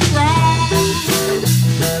us went wrong.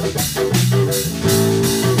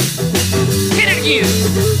 Hit it again.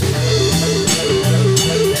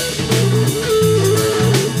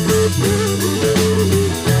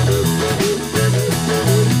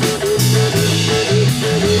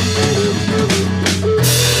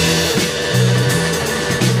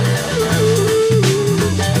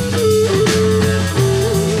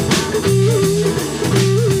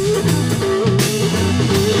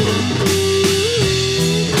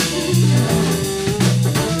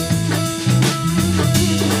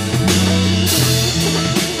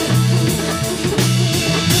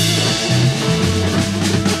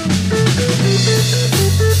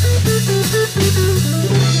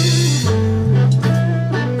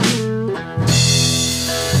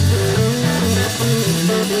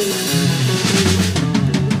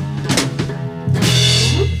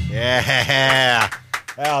 Yeah.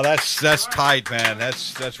 Oh, that's tight, man.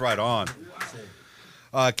 That's right on.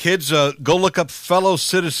 Kids, go look up Fellow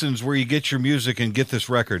Citizens where you get your music and get this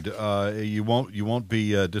record. You won't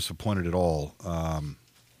be disappointed at all.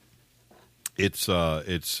 It's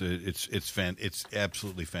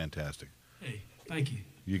absolutely fantastic. Hey, thank you.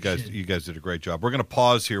 You guys did a great job. We're going to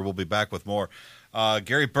pause here. We'll be back with more.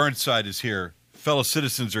 Gary Burnside is here. Fellow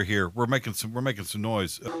Citizens are here. We're making some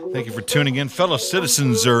noise. Thank you for tuning in. Fellow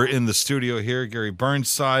Citizens are in the studio here. Gary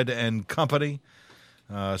Burnside and company,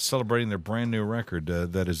 celebrating their brand new record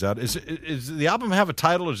that is out. Is the album have a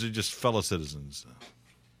title, or is it just Fellow Citizens?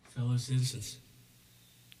 Fellow Citizens.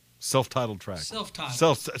 Self-titled track.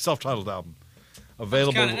 Self-titled album.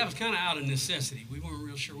 Available. That was kind of out of necessity. We weren't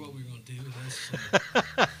real sure what we were going to do.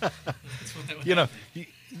 That's what you know,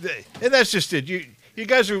 and that's just it. You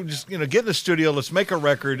guys are just, get in the studio, let's make a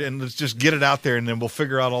record, and let's just get it out there, and then we'll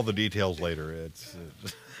figure out all the details later.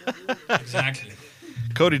 Exactly.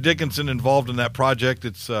 Cody Dickinson involved in that project.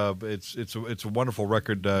 It's a wonderful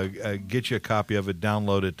record. Get you a copy of it,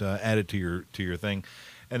 download it, add it to your thing,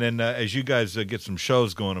 and then as you guys get some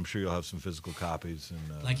shows going, I'm sure you'll have some physical copies.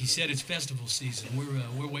 And like you said, it's festival season.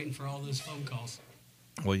 We're waiting for all those phone calls.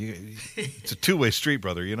 Well, it's a two-way street,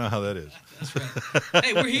 brother. You know how that is. That's right.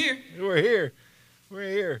 Hey, we're here. We're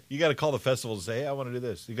here. You got to call the festival and say, "Hey, I want to do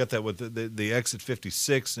this." You got that with the Exit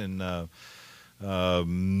 56 in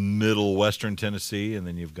middle western Tennessee, and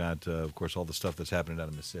then you've got, of course, all the stuff that's happening out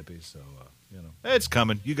of Mississippi. So, it's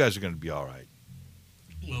coming. You guys are going to be all right.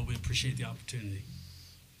 Well, we appreciate the opportunity.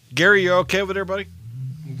 Gary, you okay with everybody?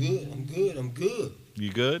 I'm good.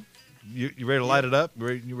 You good? You ready to light it up?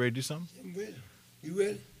 You ready to do something? I'm ready. You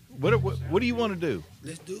ready? What do you want to do?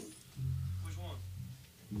 Let's do it. Which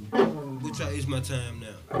one? Which is my time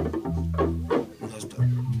now? Let's talk.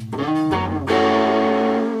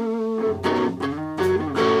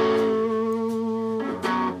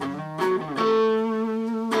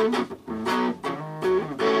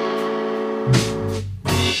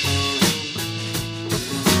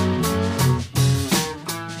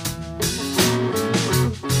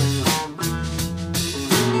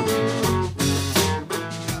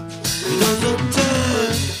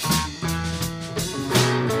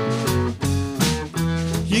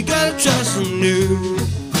 You gotta try some new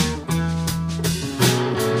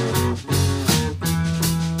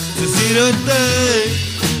to see the thing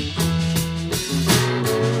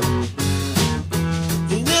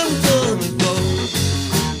you never done before.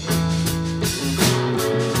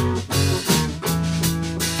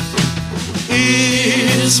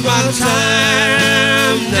 It's my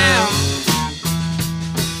time now.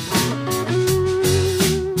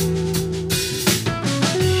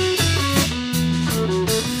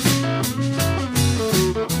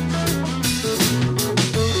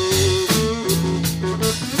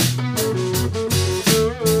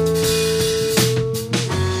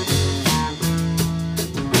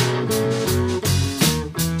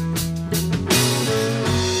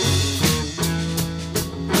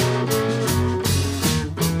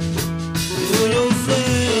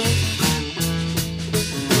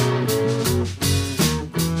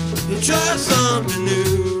 Try something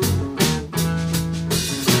new,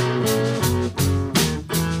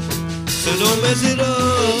 so don't mess it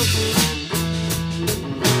up.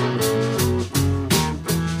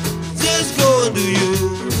 Just go and do you.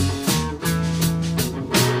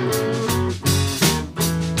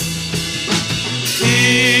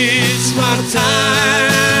 It's my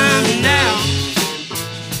time now.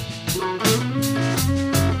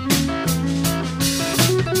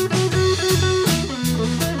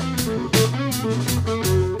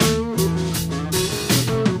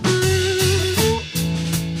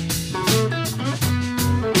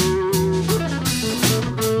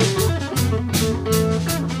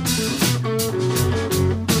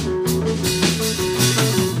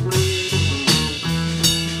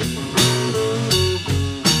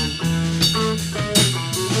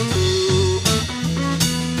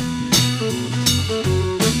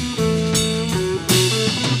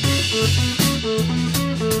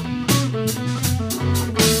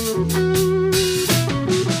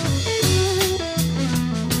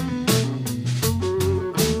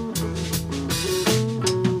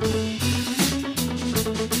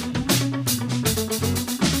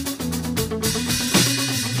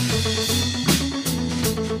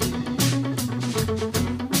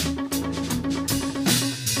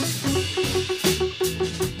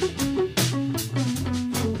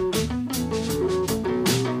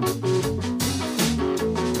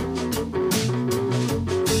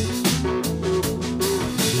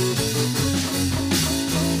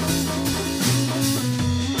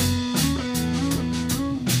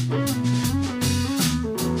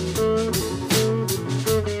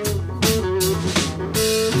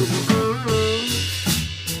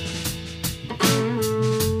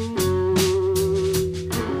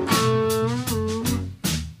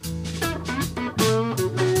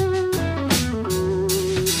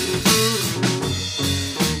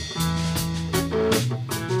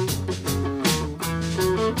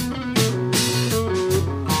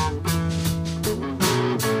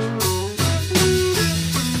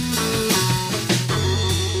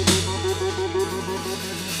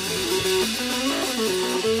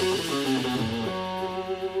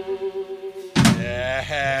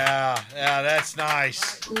 Yeah, that's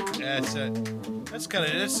nice. That's a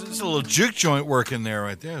little juke joint work in there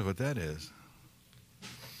right there. Is what that is.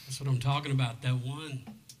 That's what I'm talking about. That one.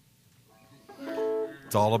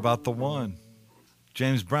 It's all about the one.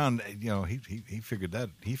 James Brown, he figured that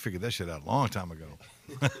shit out a long time ago.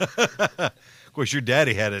 Of course, your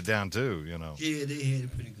daddy had it down too. Yeah, they had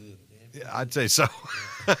it pretty good. Yeah, I'd say so.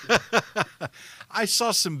 I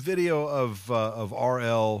saw some video of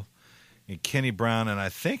RL and Kenny Brown, and I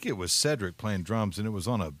think it was Cedric playing drums, and it was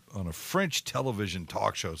on a French television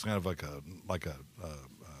talk show. It's kind of like a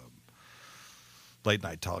late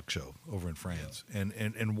night talk show over in France. Yeah.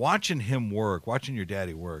 And watching him work, watching your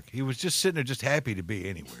daddy work, he was just sitting there, just happy to be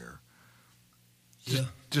anywhere.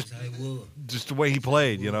 Just the way he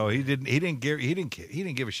played, he didn't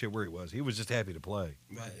give a shit where he was. He was just happy to play.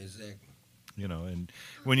 Right, exactly. And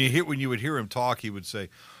when you would hear him talk, he would say,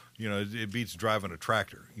 it beats driving a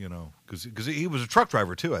tractor, because he was a truck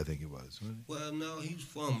driver too. I think he was. Well, no, he was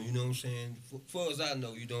farmer. You know what I'm saying? Far as I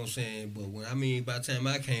know, you know what I'm saying. But by the time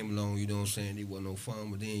I came along, you know what I'm saying, he wasn't no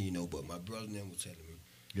farmer then, But my brother and them was telling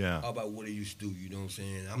me, all about what he used to do. You know what I'm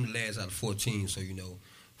saying? I'm the last out of 14, so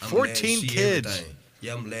I'm 14 kids. Everything.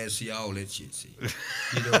 Yeah, I'm glad to see all that shit. See,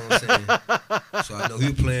 you know what I'm saying? So I know he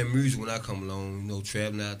was playing music when I come along.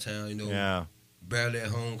 Traveling out of town. Yeah. Barely at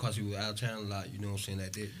home because he was out of town a lot. You know what I'm saying?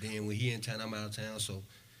 Like that. Then when he in town, I'm out of town. So,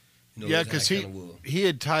 yeah, because he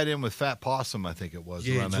had tied in with Fat Possum, I think it was.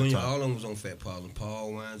 Yeah, around Junior, that time. all of them was on Fat Possum.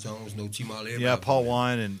 Paul Wine Jones, T-Model. Everybody. Yeah, Paul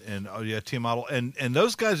Wine and T-Model, and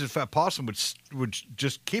those guys at Fat Possum would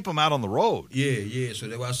just keep him out on the road. Yeah. So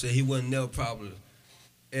that's why I said he wasn't never probably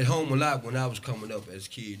at home a lot when I was coming up as a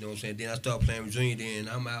kid. You know what I'm saying? Then I started playing with Junior. Then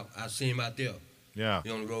I'm out. I see him out there. Yeah.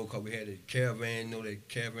 On the road because we had a caravan, that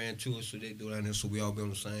caravan tour, so they do down there, so we all be on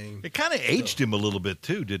the same. It kind of aged him a little bit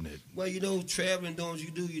too, didn't it? Well, traveling doing what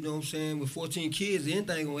you do, you know what I'm saying? With 14 kids,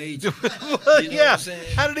 anything gonna age. Well, yeah.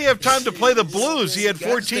 How did he have time to play the blues? He had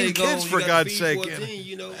 14 kids, for God's sake.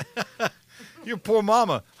 14, Your poor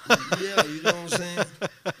mama. Yeah, you know what I'm saying?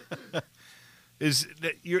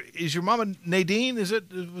 Is your mama Nadine? Was that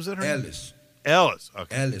her name? Alice.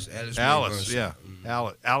 Okay. Alice. Yeah.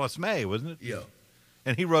 Mm-hmm. Alice May, wasn't it? Yeah.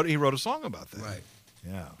 And he wrote a song about that. Right.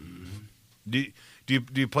 Yeah. Mm-hmm. Do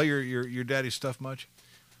you play your daddy's stuff much?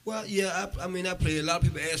 Well, yeah. I play. A lot of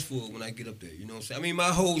people ask for it when I get up there. You know what I'm saying? My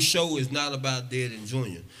whole show is not about Dead and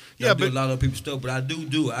Junior. I do a lot of people's stuff, but I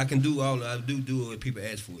do it. I can do all. I do it when people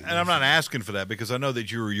ask for it. And I'm not asking for that because I know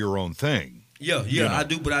that you're your own thing. Yeah, I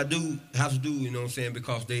do, but I do have to do, you know what I'm saying,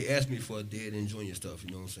 because they asked me for Dead and Junior stuff,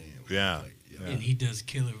 you know what I'm saying? Yeah. And he does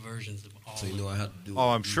killer versions of all. So I have to do. Oh,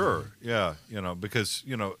 I'm sure. Yeah, because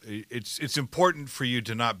it's important for you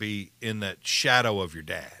to not be in that shadow of your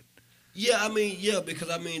dad. Yeah, because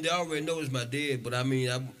they already know it's my dad, but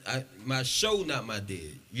my show not my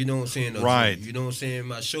dad. You know what I'm saying? Right. You know what I'm saying?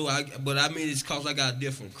 My show, it's because I got a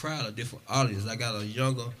different crowd, a different audience. I got a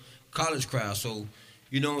younger college crowd, so.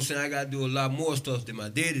 You know what I'm saying? I got to do a lot more stuff than my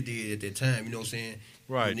daddy did at that time. You know what I'm saying?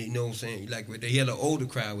 Right. You know what I'm saying? Like, he had an older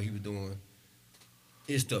crowd when he was doing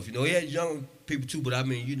his stuff. He had young people too, but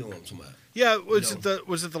you know what I'm talking about. Yeah, was it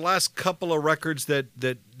the last couple of records that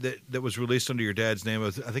was released under your dad's name?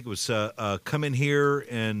 I think it was Come In Here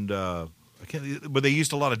and but they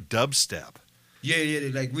used a lot of dubstep. Yeah,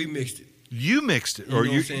 they remixed it. You mixed it, or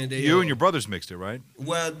you and your brothers mixed it, right?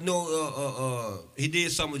 Well, no, he did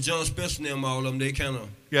something with John Spencer and them, all of them. They kind of...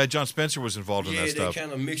 Yeah, John Spencer was involved in that stuff. Yeah, they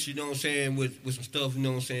kind of mixed, you know what I'm saying, with some stuff, you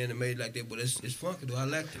know what I'm saying, and made like that. But it's funky, though. I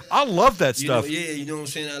liked it. I love that stuff. You know what I'm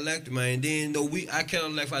saying? I liked it, man. And then, I kind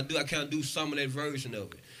of like, I kind of do some of that version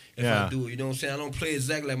of it. If I do it, you know what I'm saying? I don't play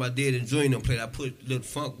exactly like my dad and Joy them played. I put a little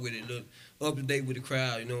funk with it, a little up to date with the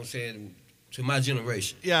crowd, you know what I'm saying? To my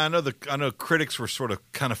generation. Yeah, I know critics were sort of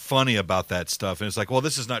kind of funny about that stuff, and it's like, well,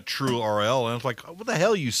 this is not true RL, and it's like, what the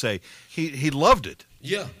hell you say? He loved it.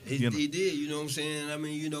 Yeah, he did. You know what I'm saying? And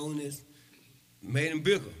it's made him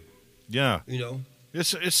bigger. Yeah,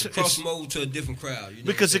 It's cross them over to a different crowd.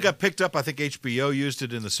 Because it got picked up. I think HBO used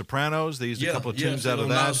it in The Sopranos. They used a couple of tunes out of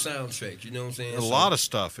that. A lot of soundtracks. You know what I'm saying? A lot of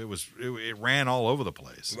stuff. It ran all over the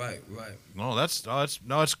place. Right. No,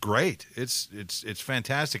 it's great. It's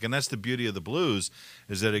fantastic, and that's the beauty of the blues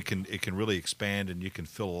is that it can really expand, and you can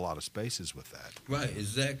fill a lot of spaces with that. Right.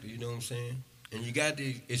 Exactly. You know what I'm saying? And you got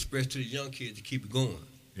to express to the young kids to keep it going.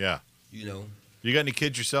 Yeah. You got any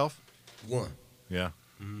kids yourself? One. Yeah.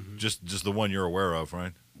 Mm-hmm. Just the one you're aware of,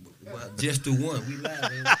 right? Well, just the one. We live,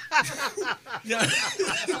 man. Just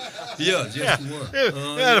the one.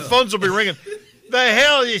 The phones will be ringing. The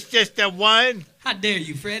hell is just the one? How dare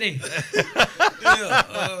you, Freddie?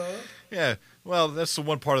 Yeah. Well, that's the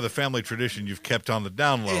one part of the family tradition you've kept on the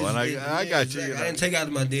down low, and I got you. Exactly. I didn't take out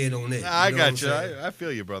my dad on that. I know got what you. I'm saying? I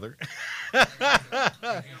feel you, brother.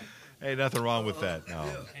 Hey, nothing wrong with that. No.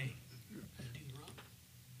 Hey,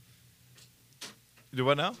 Do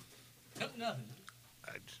what now? nothing.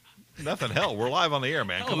 Nothing. Hell, we're live on the air,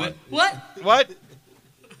 man. Come on. What? What?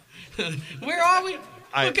 Where are we?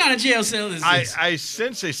 What kind of jail cell is this? I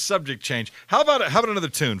sense a subject change. How about another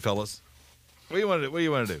tune, fellas? What do you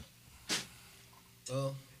want to do?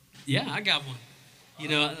 Yeah, I got one. You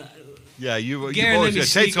know, Yeah, you've Gary, always let me got.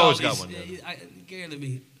 sneak Tate's always all got these- one.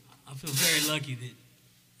 Gary, I feel very lucky that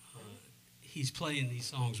he's playing these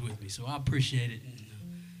songs with me, so I appreciate it. And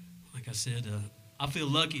like I said, I feel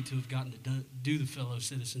lucky to have gotten to do the Fellow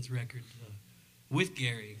Citizens record with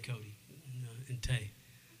Gary and Cody and Tay.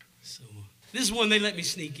 So this is one they let me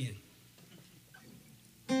sneak in.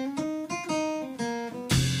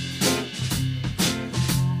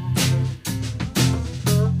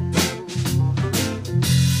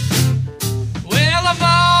 Well, I've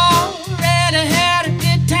already had a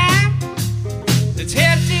good time. Let's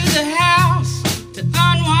head to the house to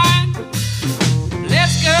unwind.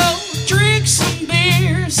 Let's go drink some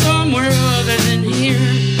beer somewhere other than here.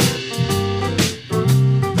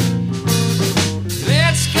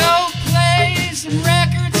 Let's go play some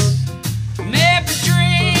records, maybe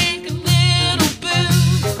drink a little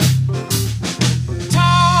booze.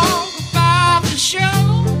 Talk about the show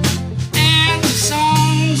and the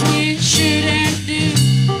songs we shouldn't do.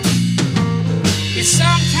 It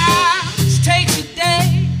sometimes takes a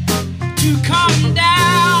day to come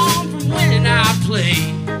down from when I play.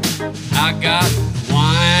 I got to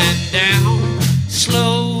wind down,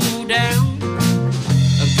 slow down,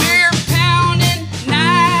 a beer pounding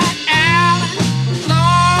night Allen,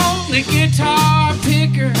 lonely guitar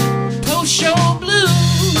picker, post show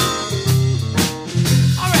blues.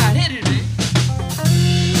 All right, hit it, man.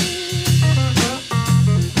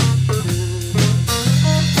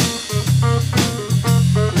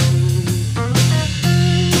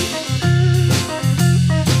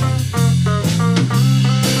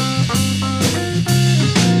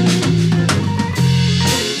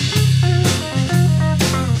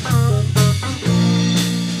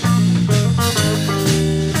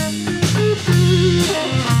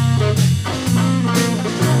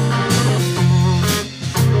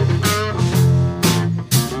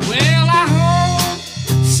 Well, I hope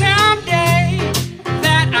someday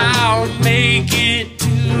that I'll make it to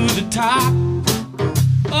the top.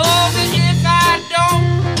 Oh, but if I don't,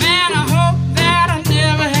 man, I hope that I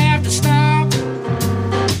never have to stop.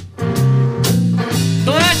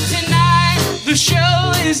 But tonight the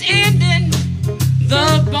show is ending.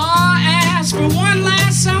 The bar asks for one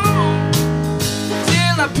last song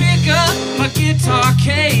till I pick up my guitar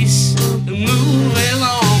case and move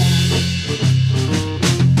along.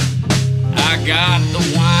 I got to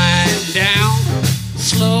wind down,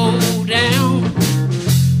 slow down,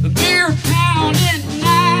 a beer pounding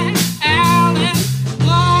night Allen,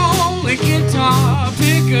 lonely guitar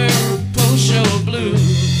picker, post show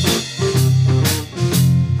blues.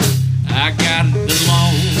 I got the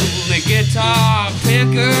lonely guitar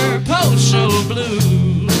picker, post show blues.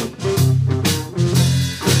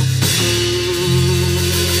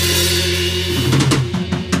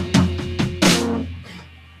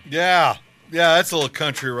 Yeah, that's a little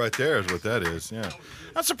country right there is what that is, yeah.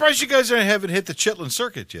 I'm surprised you guys haven't hit the Chitlin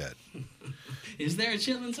Circuit yet. Is there a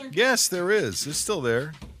Chitlin Circuit? Yes, there is. It's still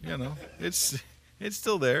there, you know. It's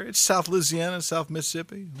still there. It's South Louisiana, South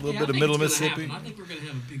Mississippi, a little bit of Middle Mississippi. I think we're going to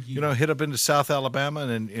have a big year. You know, hit up into South Alabama,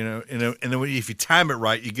 and then if you time it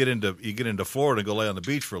right, you get into Florida and go lay on the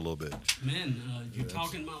beach for a little bit. Man, you're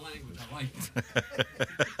talking my language. I like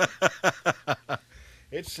that.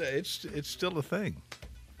 It's still a thing.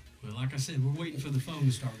 Well, like I said, we're waiting for the phone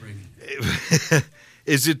to start ringing.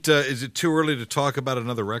 Is it too early to talk about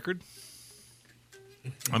another record?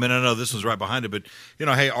 I mean, I know this was right behind it, but you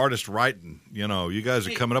know, hey, artist writing, you know, you guys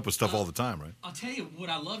are coming up with stuff all the time, right? I'll tell you what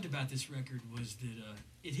I loved about this record was that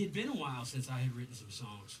it had been a while since I had written some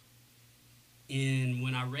songs. And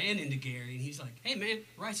when I ran into Gary, and he's like, "Hey, man,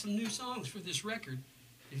 write some new songs for this record,"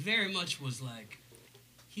 it very much was like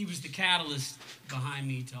he was the catalyst behind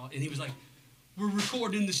me, and he was like, "We're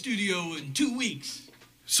recording in the studio in 2 weeks."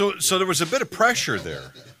 So there was a bit of pressure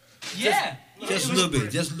there. Yeah. Just a little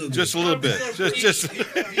bit. Just a little bit. Just.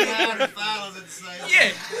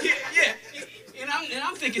 Yeah. And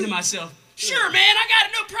I'm thinking to myself, "Sure, man, I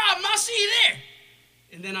got no problem. I'll see you there."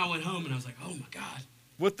 And then I went home and I was like, "Oh my God."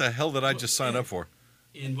 What the hell did I just sign up for?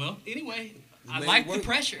 And well, anyway, I liked the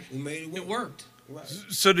pressure. We made it work. It worked. Right.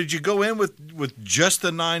 So did you go in with just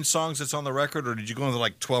the 9 songs that's on the record, or did you go in with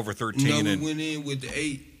like 12 or 13? No, and we went in with the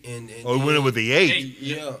 8. And we went in with the 8.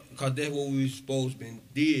 Yeah, because that's what we were supposed to been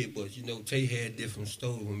did, but Tay had different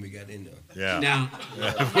stories when we got in there. Yeah. Now,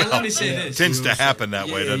 let me say this. Tends to happen that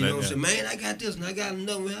way, doesn't you it? know what I'm saying? Man, I got this and I got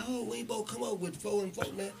another. Man, oh, we ain't both come up with 4 and 4,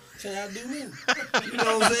 man. Say I do me. You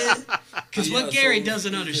know what I'm saying? Because what Gary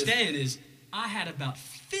doesn't understand is I had about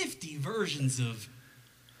 50 versions of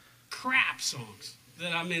crap songs.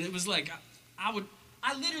 That I mean, it was like I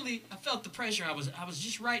felt the pressure. I was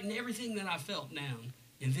just writing everything that I felt down,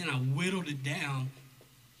 and then I whittled it down,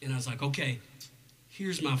 and I was like, okay,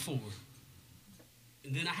 here's my 4.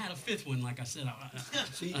 And then I had a 5th one, like I said.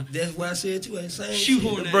 See, that's why I said too. Same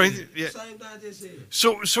shoehorn shit. that in. Yeah. Same thing I just said.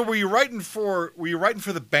 So were you writing for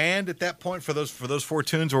the band at that point for those 4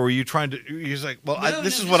 tunes, or were you trying to? You was like, well,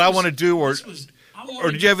 this is what I want to do, or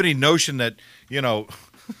did you have any notion that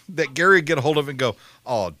that Gary would get a hold of it and go,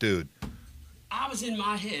 oh, dude? I was in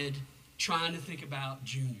my head trying to think about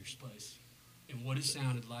Junior's place and what it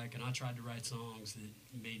sounded like, and I tried to write songs that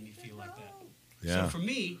made me feel like that. Yeah. So for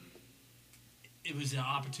me, it was the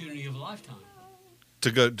opportunity of a lifetime.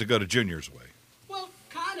 To go to Junior's way. Well,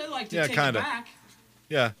 kind of like to take kinda. it back.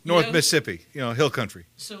 Yeah, North Mississippi, hill country.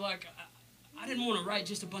 So like, I didn't want to write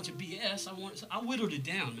just a bunch of BS. I whittled it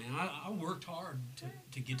down, man. I worked hard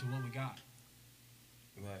to get to what we got.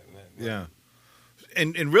 Right. Yeah,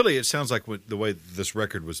 and really, it sounds like the way this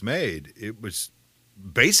record was made, it was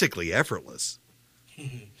basically effortless.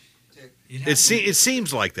 It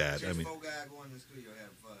seems like that. I mean,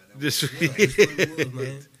 That's what it was,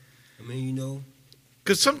 man. I mean,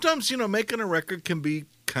 because sometimes making a record can be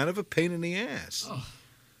kind of a pain in the ass. Oh.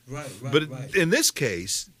 Right. But in this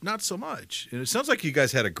case, not so much. And it sounds like you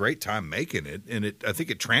guys had a great time making it, and I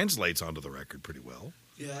think it translates onto the record pretty well.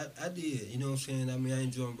 Yeah, I did. You know what I'm saying? I mean, I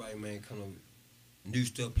enjoy writing, man, kind of new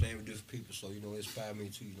stuff, playing with different people. So, it inspired me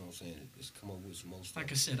too, you know what I'm saying? Just come up with some more stuff.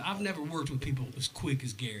 Like I said, I've never worked with people as quick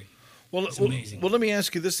as Gary. Well, it's amazing. Well, let me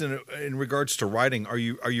ask you this in regards to writing. Are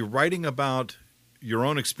you writing about your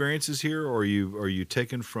own experiences here, or are you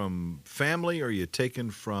taken from family, or are you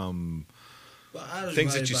taken from I just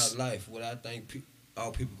things write that you about life, what I think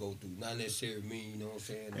all people go through. Not necessarily me, you know what I'm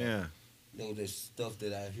saying? Yeah. The stuff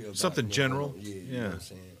that I hear about. Something general? You know what I'm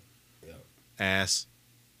saying? Yeah. ass?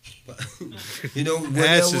 But,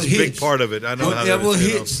 Ass is a big part of it. I know how that whatever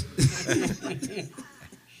is. hits.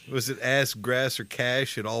 Was it ass, grass, or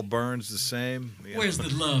cash? It all burns the same. Yeah. Where's the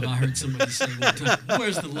love? I heard somebody say one time.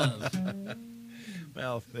 Where's the love?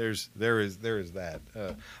 Well, there is that.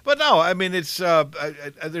 But no, I mean it's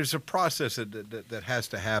there's a process that has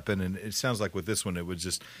to happen, and it sounds like with this one, it was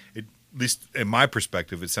just at least in my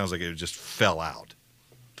perspective, it sounds like it just fell out.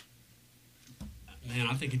 Man,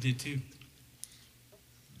 I think it did too.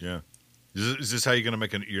 Yeah. Is this how you're going to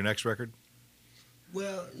make your next record?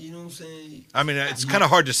 Well, you know what I'm saying? I mean, it's kind of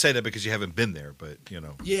hard to say that because you haven't been there, but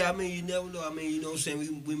Yeah, I mean, you never know. I mean, you know what I'm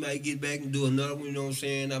saying? We might get back and do another one, you know what I'm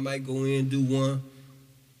saying? I might go in and do one,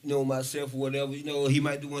 myself or whatever. He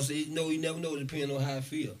might do one. So, you never know depending on how I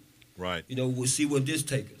feel. Right. We'll see what this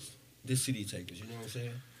city take us, you know what I'm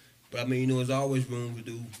saying? But I mean, there's always room to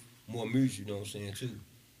do more music, you know what I'm saying, too.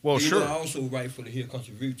 Well, but, sure. I also write for the Hill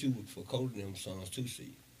Country Review, too, for Cody and them songs, too,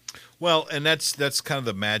 see. Well, and that's kind of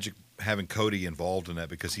the magic having Cody involved in that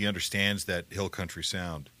because he understands that hill country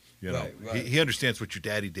sound. Right. He understands what your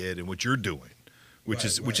daddy did and what you're doing, which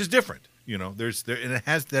is different. And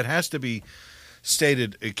it has to be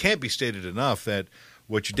stated. It can't be stated enough that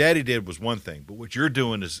what your daddy did was one thing, but what you're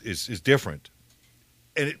doing is different,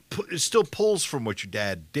 and it still pulls from what your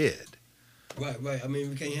dad did. Right. I mean,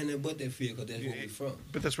 we can't have nothing but that feel because that's where we're from.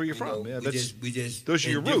 But that's where you're from. Yeah, we just those are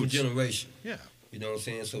your roots. Generation. Yeah. You know what I'm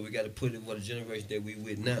saying? So we got to put it for the generation that we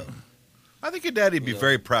with now. I think your daddy'd be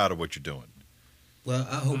very proud of what you're doing. Well,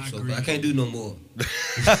 I hope so, but I can't do no more.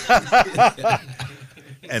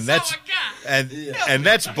 And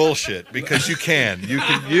that's bullshit because you can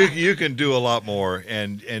do a lot more,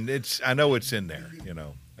 and I know it's in there.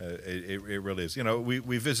 It really is.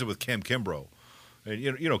 We visit with Cam Kimbrough,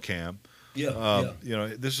 and Cam. Yeah.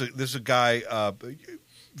 This is a guy,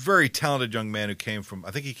 very talented young man who came from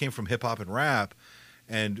hip hop and rap,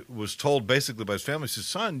 and was told basically by his family, he says,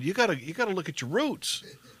 "Son, you gotta look at your roots,"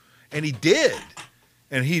 and he did,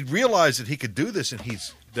 and he realized that he could do this, and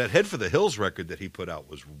that Head for the Hills record that he put out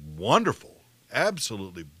was wonderful,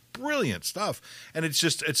 absolutely brilliant stuff, and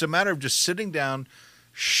it's a matter of just sitting down,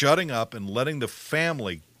 shutting up, and letting the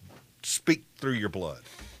family speak through your blood,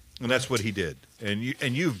 and that's what he did, and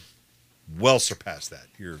you've well surpassed that.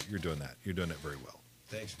 You're doing that. You're doing it very well.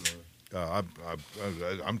 Thanks, man.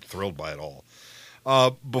 I'm thrilled by it all.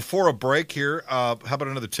 Before a break here, how about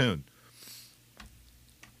another tune?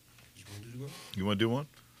 You want to do one?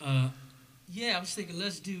 Yeah, I was thinking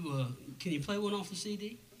let's do, can you play one off the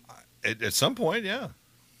CD? At some point, yeah.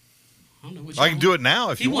 I don't know which I can do it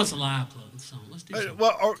now if he you wants want. a live plug song. Let's do something.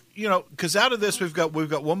 Well, or, because out of this we've got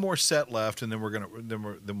one more set left, and then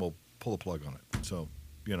we'll pull the plug on it. So,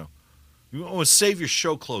 you want to save your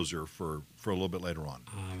show closer for a little bit later on.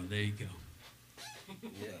 There you go.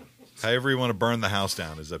 Yeah. However you want to burn the house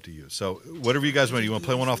down is up to you. So, whatever you guys want. You want to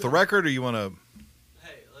play one off the record, or you want to?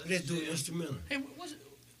 Hey, Let's do an instrumental. Hey, what's it?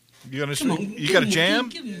 You got Come on, you give got a him- jam?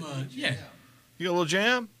 Give him, yeah. You got a little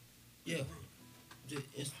jam? Yeah.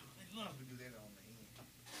 Just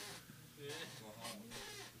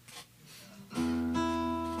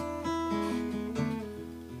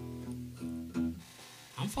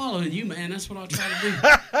I'm following you, man. That's what I'll try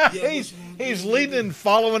to do. He's leading and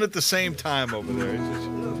following at the same time over there.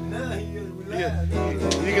 Now he is relaxed.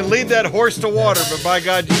 You can lead that horse to water, but by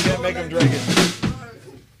God, you can't make him drink it.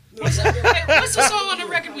 What's the song on the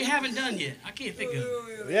record we haven't done yet? I can't think of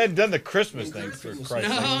it. We hadn't done the Christmas thing, for Christ's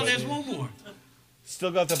No, sake. there's one more.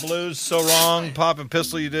 Still got the blues, So Wrong, Pop and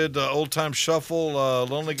Pistol you did, Old Time Shuffle,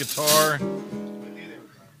 Lonely Guitar,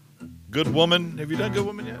 Good Woman. Have you done Good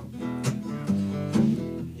Woman yet?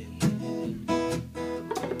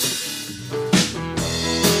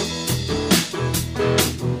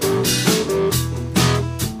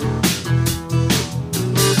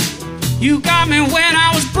 You got me when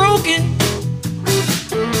I was broken.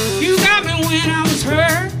 You got me when I was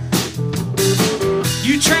hurt.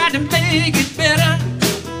 You tried to make it better,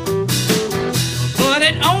 but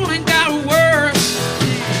it only got worse.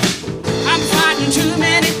 I'm fighting too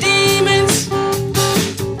many demons.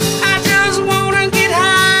 I just wanna get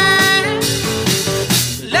high.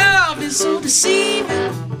 Love is so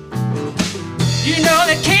deceiving. You know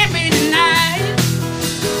that can't be denied.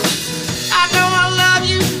 I know I love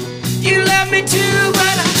you. You love me too,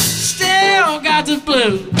 but I still got the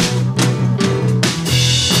blues.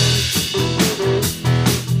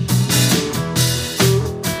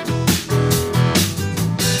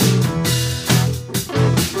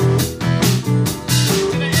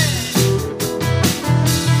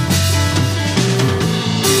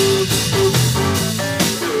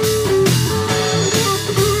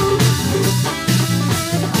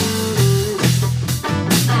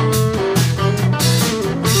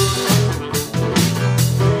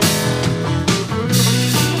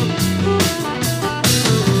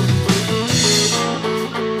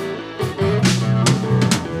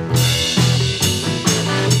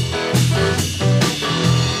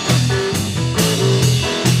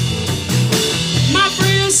 My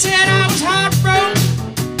friends said I was heartbroken.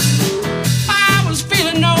 I was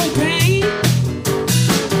feeling no pain.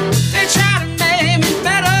 They tried to make me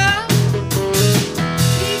better,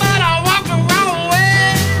 but I walked the wrong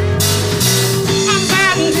way. I'm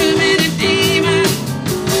fighting too many demons.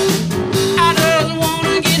 I just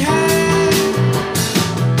wanna get high.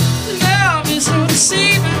 Love is so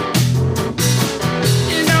deceiving.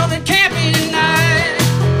 You know that can't be denied.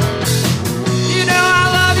 You know I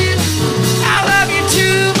love you. I love you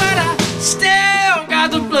too, but I still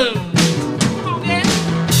got the blues. Okay.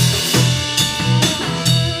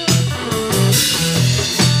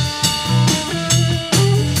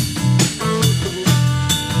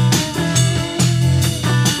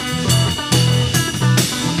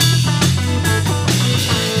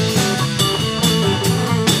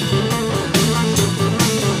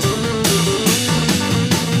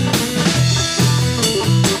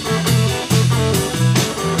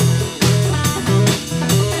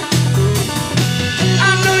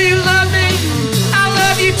 I know you love me, I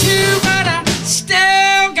love you too, but I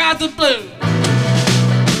still got the blues.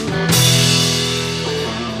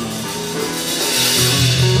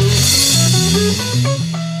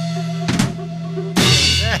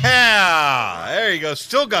 Yeah, there you go.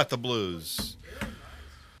 Still got the blues.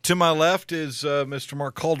 To my left is Mr.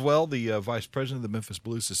 Mark Caldwell, the vice president of the Memphis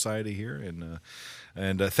Blues Society here, and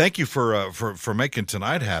thank you for making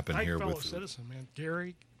tonight happen Thank here. fellow With citizen, man.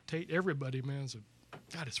 Gary, Tate, everybody, man.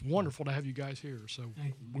 God, it's wonderful to have you guys here. So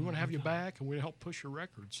we want to have you back, and we help push your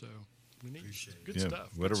record. So we need good stuff.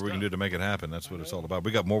 Good whatever we can stuff. do to make it happen. That's what it's all about.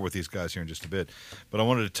 We got more with these guys here in just a bit, but I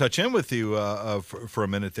wanted to touch in with you for a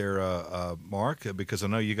minute there, Mark, because I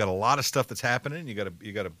know you got a lot of stuff that's happening. You got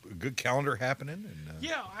a good calendar happening. And,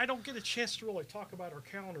 Yeah, I don't get a chance to really talk about our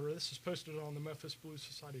calendar. This is posted on the Memphis Blues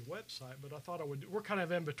Society website, but I thought I would. We're kind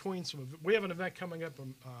of in between some. We have an event coming up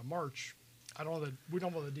in March. We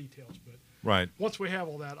don't know the details, but right. once we have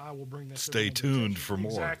all that, I will bring that. to Stay everyone's tuned attention. for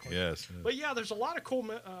more. Exactly. Yes. But yeah, there's a lot of cool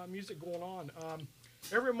music going on.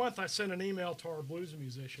 every month I send an email to our blues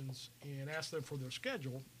musicians and ask them for their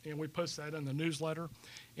schedule, and we post that in the newsletter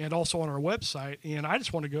and also on our website. And I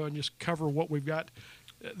just want to go and just cover what we've got.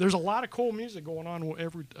 There's a lot of cool music going on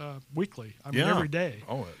every weekly. I mean, every day.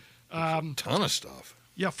 Oh, a ton of stuff.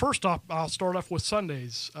 Yeah, first off, I'll start off with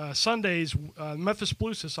Sundays. Sundays, Memphis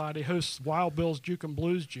Blues Society hosts Wild Bill's Juke and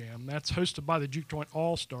Blues Jam. That's hosted by the Juke Joint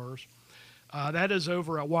All-Stars. That is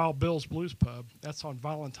over at Wild Bill's Blues Pub. That's on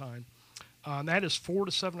Valentine. That is 4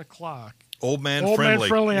 to 7 o'clock. Old man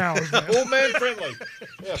friendly hours. Man. Old man friendly.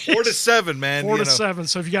 Yeah, 4 to 7, man. 4 to 7.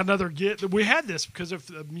 So if you got another gig, we had this because if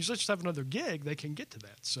the musicians have another gig, they can get to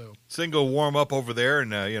that. So then go warm up over there and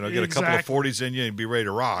get a couple of 40s in you and be ready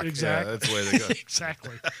to rock. Exactly. Yeah, that's the way they go.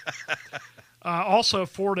 Exactly. Also,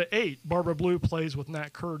 4 to 8, Barbara Blue plays with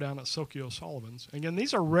Nat Kerr down at Silky O'Sullivan's. Again,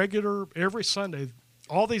 these are regular every Sunday.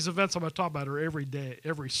 All these events I'm going to talk about are every day,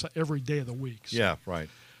 every day of the week. So. Yeah, right.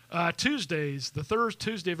 Tuesdays, the third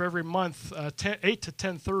Tuesday of every month, 8 to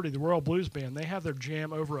 10:30, the Royal Blues Band, they have their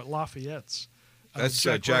jam over at Lafayette's. That's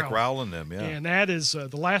Jack Rowell and them, yeah. And that is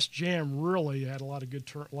the last jam. Really had a lot of good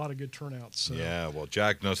turnouts. So. Yeah, well,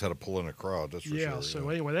 Jack knows how to pull in a crowd. That's for sure. Yeah. So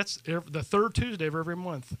anyway, that's the third Tuesday of every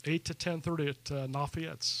month, 8 to 10:30 at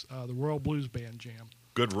Lafayette's, the Royal Blues Band jam.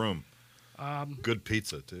 Good room. Good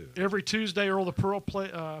pizza too. Every Tuesday, Earl the Pearl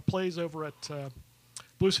plays over at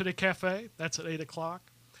Blue City Cafe. That's at 8 o'clock.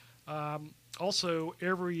 Also,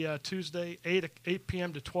 every Tuesday, 8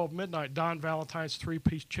 p.m. to 12 midnight, Don Valentine's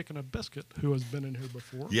three-piece chicken and biscuit, who has been in here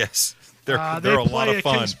before. Yes, they're a lot of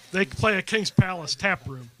fun. They play at King's Palace Tap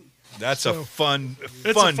Room. That's a fun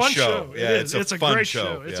show. Yeah, it's a great fun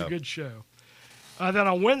show. It's a good show. Then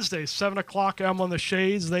on Wednesday, 7 o'clock, I'm on the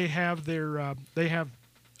Shades. They have their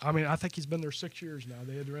I think he's been there 6 years now.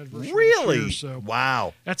 They had their anniversary. Really? This year, so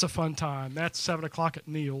wow. That's a fun time. That's 7 o'clock at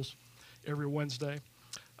Neil's every Wednesday.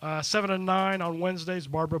 7 and 9 on Wednesdays,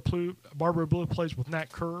 Barbara Blue plays with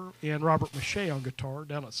Nat Kerr and Robert Mache on guitar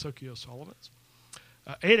down at Silky O'Sullivan's.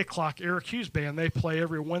 8 o'clock, Eric Hughes Band. They play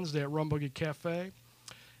every Wednesday at Rum Boogie Cafe.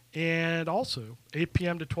 And also, 8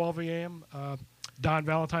 p.m. to 12 a.m., Don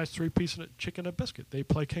Valentine's three-piece chicken and biscuit. They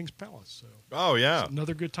play King's Palace. So oh, yeah. It's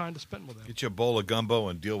another good time to spend with them. Get you a bowl of gumbo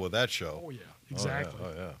and deal with that show. Oh, yeah. Exactly.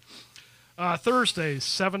 Oh, yeah. Thursdays,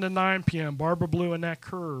 7 to 9 p.m., Barbara Blue and Nat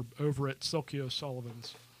Kerr over at Silky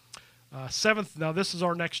O'Sullivan's. 7th, now this is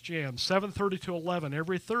our next jam, 7:30 to 11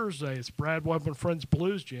 every Thursday. It's Brad Webb and Friends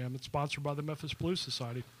Blues Jam. It's sponsored by the Memphis Blues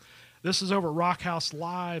Society. This is over at Rock House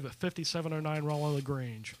Live at 5709 Rolla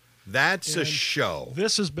LaGrange. That's a show.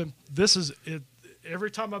 This is it.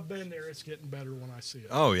 Every time I've been there, it's getting better when I see it.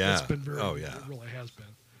 Oh yeah, it's been very. Oh yeah, it really has been.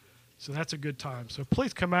 So that's a good time. So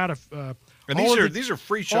please come out if. And these are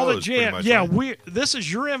free shows. All the jam, much, yeah. right? This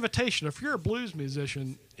is your invitation. If you're a blues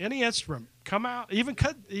musician, any instrument, come out. Even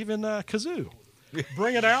kazoo,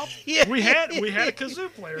 bring it out. Yeah. We had a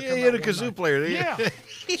kazoo player. Yeah, he had a kazoo player. Yeah.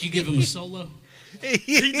 Did you give him a solo?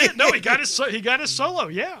 He did. No, he got his solo.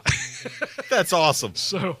 Yeah. That's awesome.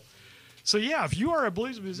 So yeah, if you are a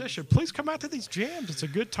blues musician, please come out to these jams. It's a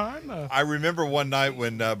good time. I remember one night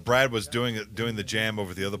when Brad was doing the jam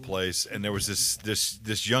over at the other place, and there was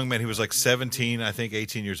this young man. He was like 17, I think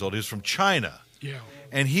 18 years old. He was from China. Yeah.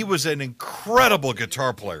 And he was an incredible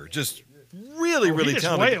guitar player. Just really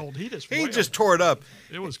talented. He just tore it up.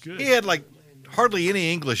 It was good. He had like hardly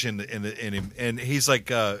any English in him, and he's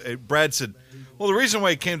like Brad said, well, the reason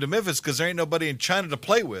why he came to Memphis because there ain't nobody in China to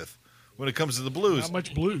play with. When it comes to the blues, not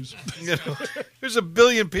much blues. There's a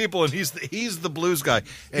billion people, and he's the blues guy.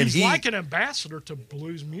 And he's like an ambassador to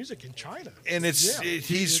blues music in China. And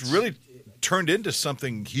he's really turned into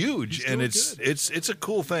something huge, and it's a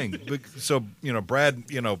cool thing. So Brad,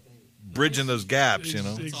 bridging those gaps,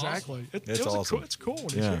 exactly. It's awesome. It's cool when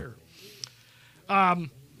he's here.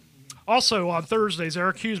 Also on Thursdays,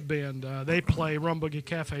 Eric Hughes Band they play Rum Boogie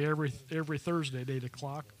Cafe every Thursday at 8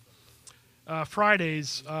 o'clock.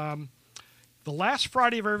 Fridays. The last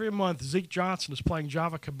Friday of every month, Zeke Johnson is playing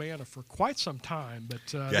Java Cabana for quite some time, but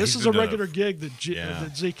this is a regular gig that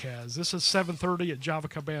Zeke has. This is 7:30 at Java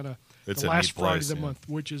Cabana, the last Friday of the month,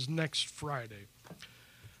 which is next Friday.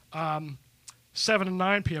 7 and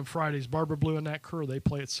 9 p.m. Fridays, Barbara Blue and Nat Kerr, they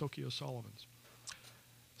play at Silky O'Sullivan's.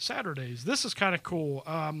 Saturdays, this is kind of cool.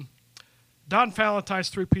 Don Valentine's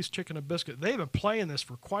three-piece chicken and biscuit, they've been playing this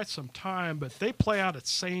for quite some time, but they play out at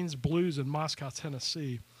Saints Blues in Moscow,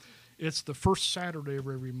 Tennessee. It's the first Saturday of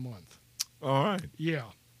every month. All right. Yeah.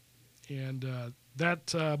 And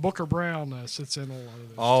that Booker Brown sits in a lot of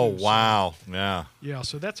those. Oh, too, wow. So, yeah. Yeah,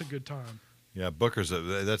 so that's a good time. Yeah, Booker's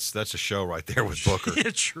that's a show right there with Booker.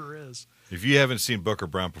 It sure is. If you haven't seen Booker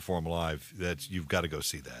Brown perform live, you've got to go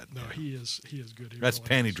see that. No, he is good. He That's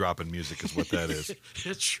really panty is. dropping music, is what that is.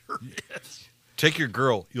 It sure is. Take your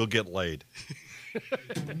girl, you'll get laid.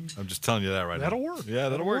 I'm just telling you that right That'll now. work. Yeah,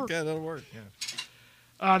 that'll work. work. Yeah, that'll work. Yeah.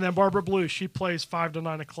 And then Barbara Blue, she plays 5 to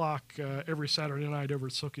 9 o'clock every Saturday night over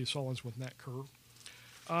at Silky Solons with Nat Kerr.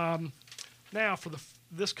 Now for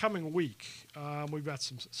this coming week, we've got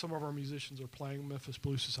some of our musicians are playing, Memphis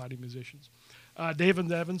Blues Society musicians.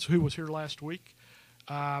 David Evans, who was here last week,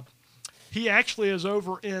 he actually is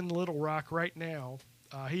over in Little Rock right now.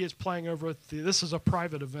 He is playing over at this is a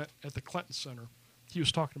private event at the Clinton Center. He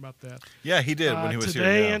was talking about that. Yeah, he did when he was today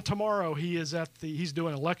here. Today and tomorrow, he is he's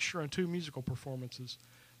doing a lecture and 2 musical performances.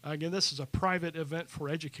 Again, this is a private event for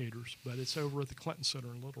educators, but it's over at the Clinton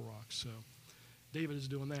Center in Little Rock. So David is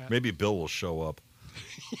doing that. Maybe Bill will show up.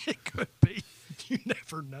 It could be. You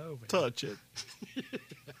never know, man. Touch it.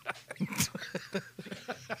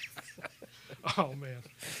 Oh, man.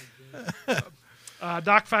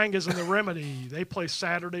 Doc Fangas and the Remedy, they play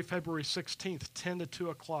Saturday, February 16th, 10 to 2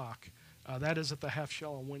 o'clock. That is at the Half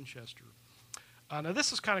Shell in Winchester. Now,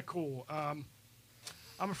 this is kind of cool. I'm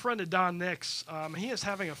a friend of Don Nix. He is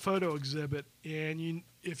having a photo exhibit, and you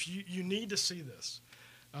need to see this.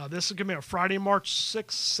 This is going to be on Friday, March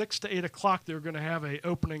 6 to 8 o'clock. They're going to have an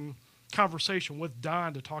opening conversation with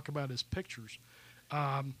Don to talk about his pictures.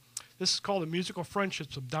 This is called The Musical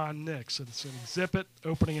Friendships of Don Nix. It's an exhibit,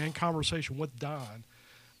 opening, and conversation with Don.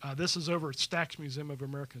 This is over at Stax Museum of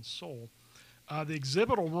American Soul. The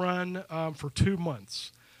exhibit will run for 2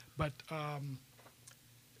 months. But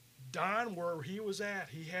Don, where he was at,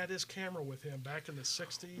 he had his camera with him back in the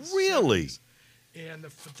 60s. Really? 70s. And the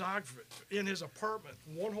photographer in his apartment,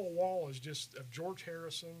 one whole wall is just of George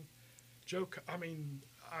Harrison, Joe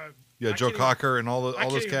Joe Cocker and all those I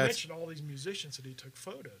can't even cats. mention all these musicians that he took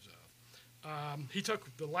photos of. He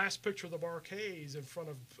took the last picture of the Bar-Kays in front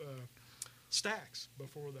of Stax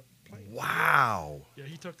before the plane. Wow. Yeah,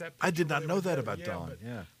 he took that picture. I did not when they know were that there. about Yeah, Don. but,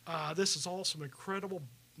 Yeah. this is all some incredible,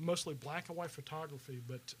 mostly black and white photography,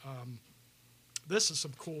 but this is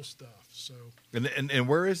some cool stuff. So. And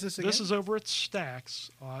where is this again? This is over at Stax.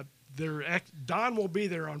 Don will be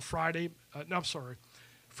there on Friday.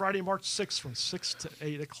 Friday, March 6th from 6 to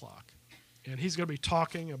 8 o'clock. And he's going to be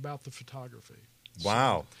talking about the photography.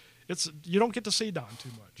 Wow. So you don't get to see Don too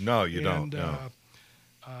much. No, you don't. No.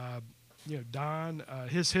 Don,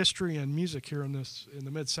 his history and music here in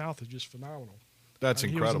the Mid-South is just phenomenal. That's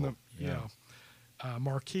incredible.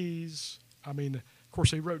 Marquise. I mean, of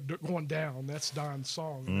course, he wrote "Going Down." That's Don's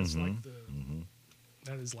song. And that's like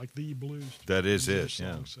that is like the blues. That is blues it. song,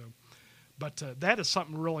 Yeah. So, but that is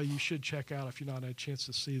something really you should check out if you've not had a chance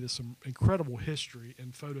to see this. Some incredible history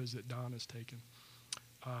and photos that Don has taken.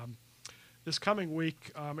 This coming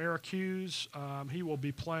week, Eric Hughes, he will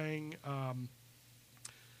be playing.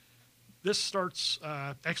 This starts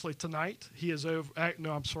actually tonight. He is over.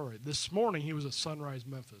 No, I'm sorry. This morning he was at Sunrise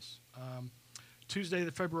Memphis. Tuesday,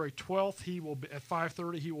 the February 12th, he will be at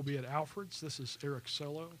 5:30. He will be at Alfred's. This is Eric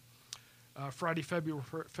solo. Friday, February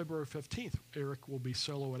 15th, Eric will be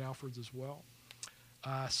solo at Alfred's as well.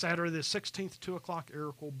 Saturday the 16th, 2 o'clock,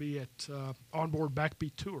 Eric will be at Onboard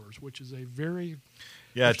Backbeat Tours, which is a very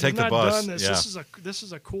Take the bus. This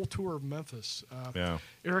is a cool tour of Memphis.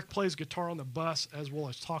 Eric plays guitar on the bus as well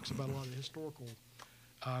as talks about a lot of historical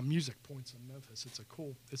music points in Memphis.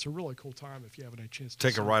 It's a really cool time if you haven't had a chance to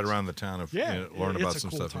take a ride around the town of learn about some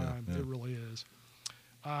cool stuff. Time. Yeah. It really is.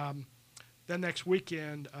 Then next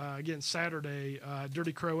weekend, again Saturday,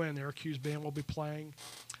 Dirty Crow Inn, Eric Hughes Band will be playing.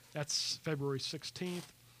 That's February 16th.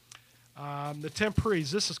 The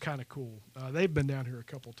Temprees, this is kind of cool. They've been down here a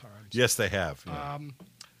couple times. Yes, they have. Yeah.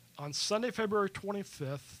 On Sunday, February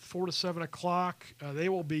 25th, 4 to 7 o'clock, they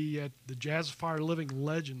will be at the Jazzfire Living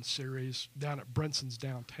Legends series down at Brinson's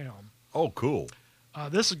downtown. Oh, cool.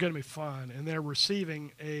 This is going to be fun, and they're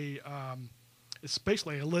receiving it's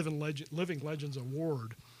basically a Living Legends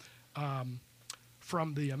Award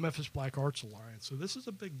from the Memphis Black Arts Alliance. So this is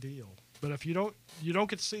a big deal. But if you don't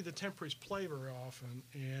get to see the Temprees play very often,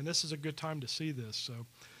 and this is a good time to see this. So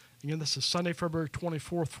again, this is Sunday, February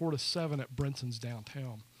 24th, 4 to 7 at Brinson's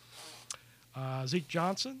downtown. Zeke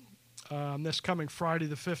Johnson, this coming Friday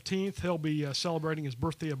the 15th, he'll be celebrating his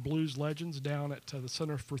birthday of blues legends down at the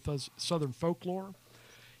Center for Southern Folklore.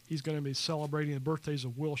 He's going to be celebrating the birthdays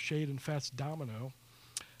of Will Shade and Fats Domino.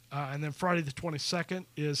 And then Friday the 22nd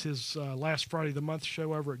is his last Friday of the month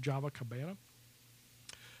show over at Java Cabana.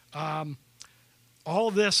 All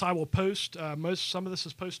of this I will post. Some of this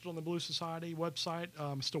is posted on the Blues Society website.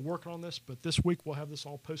 I'm still working on this, but this week we'll have this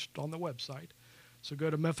all posted on the website. So go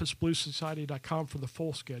to memphisbluessociety.com for the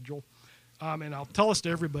full schedule. And I'll tell us to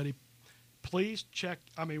everybody, please check.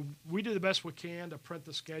 I mean, we do the best we can to print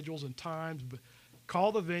the schedules and times, but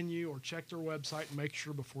call the venue or check their website and make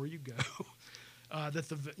sure before you go that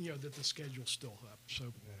the schedule's still up. So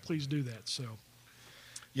please do that. So.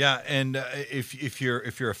 Yeah, and if you're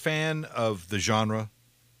a fan of the genre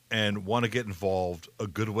and want to get involved, a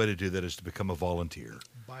good way to do that is to become a volunteer.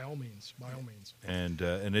 By all means, by all means. And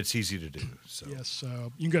it's easy to do. So. Yes,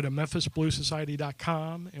 you can go to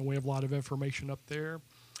memphisbluessociety.com, and we have a lot of information up there.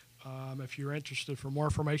 If you're interested for more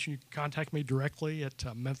information, you can contact me directly at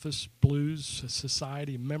Memphis Blues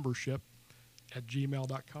Society Membership at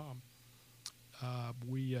gmail.com.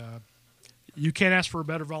 You can't ask for a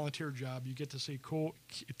better volunteer job. You get to see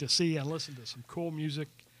and listen to some cool music.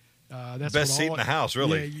 That's best seat in the house,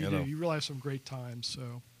 really. Yeah, you do. You really have some great times.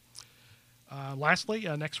 So, lastly,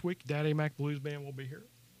 next week, Daddy Mac Blues Band will be here.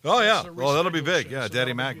 Oh yeah, well that'll be big. Yeah, so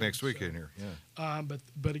Daddy Mac next week in here. Yeah.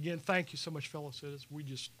 But again, thank you so much, fellow citizens. We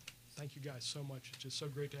just thank you guys so much. It's just so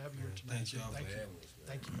great to have you here tonight. Thank y'all for having us.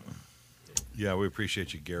 Thank you. Yeah, we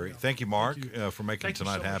appreciate you, Gary. Thank you, Mark, for making Thank you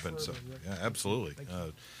tonight so much happen. for So, everything, Rick. yeah, absolutely. Thank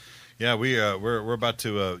you. Yeah, we're about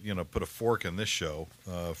to put a fork in this show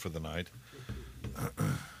for the night.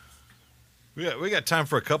 We got time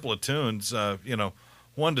for a couple of tunes.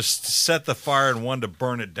 One to set the fire and one to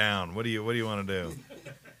burn it down. What do you want to do?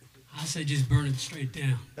 I say just burn it straight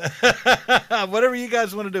down. Whatever you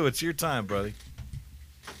guys want to do, it's your time, buddy.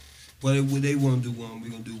 Well, if they want to do one, we're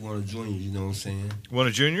going to do one of Juniors, you know what I'm saying? One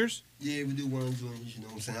of Juniors? Yeah, we do one of Juniors, you know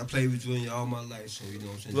what I'm saying? I played with Junior all my life, so, you know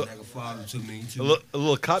what I'm saying? Look, He's like a father to me, too. A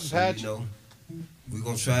little cotton So, patch? you know, we're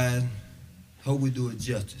going to try and hope we do it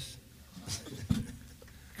justice.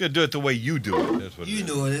 You're gonna do it the way you do it. That's what You it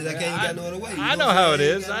is. know it is. I can't got no other way. I know how it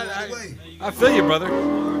is. I feel you, brother. You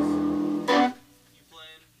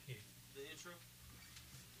playing the intro?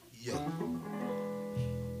 Yeah.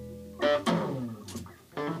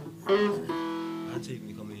 I'll tell you when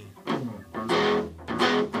you come in.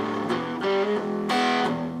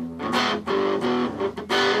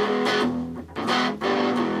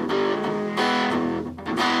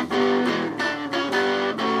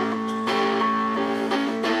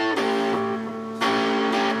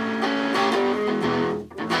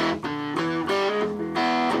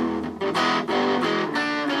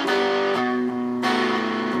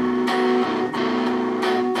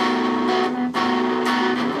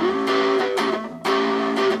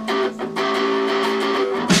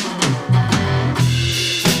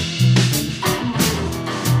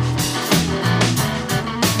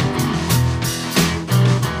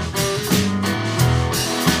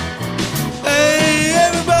 Hey,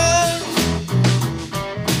 everybody,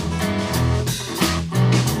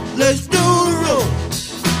 let's do the roll.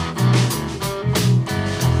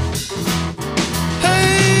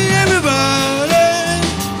 Hey, everybody,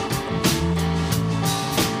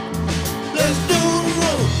 let's do the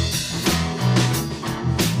roll.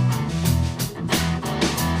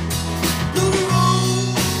 Do the roll.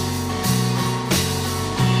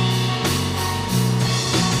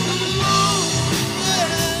 Do the roll,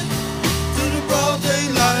 yeah. To the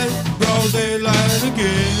broad daylight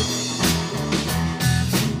again.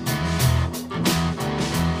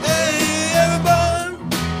 Hey, everybody,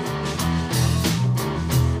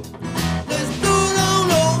 let's do it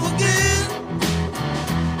all over again.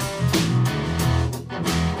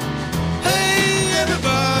 Hey,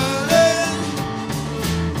 everybody,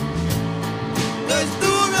 let's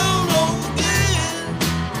do it all over again.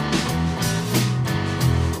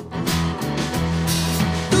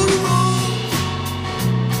 Do the roll.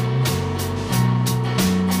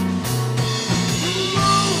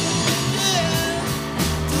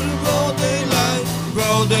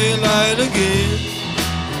 Broad daylight again.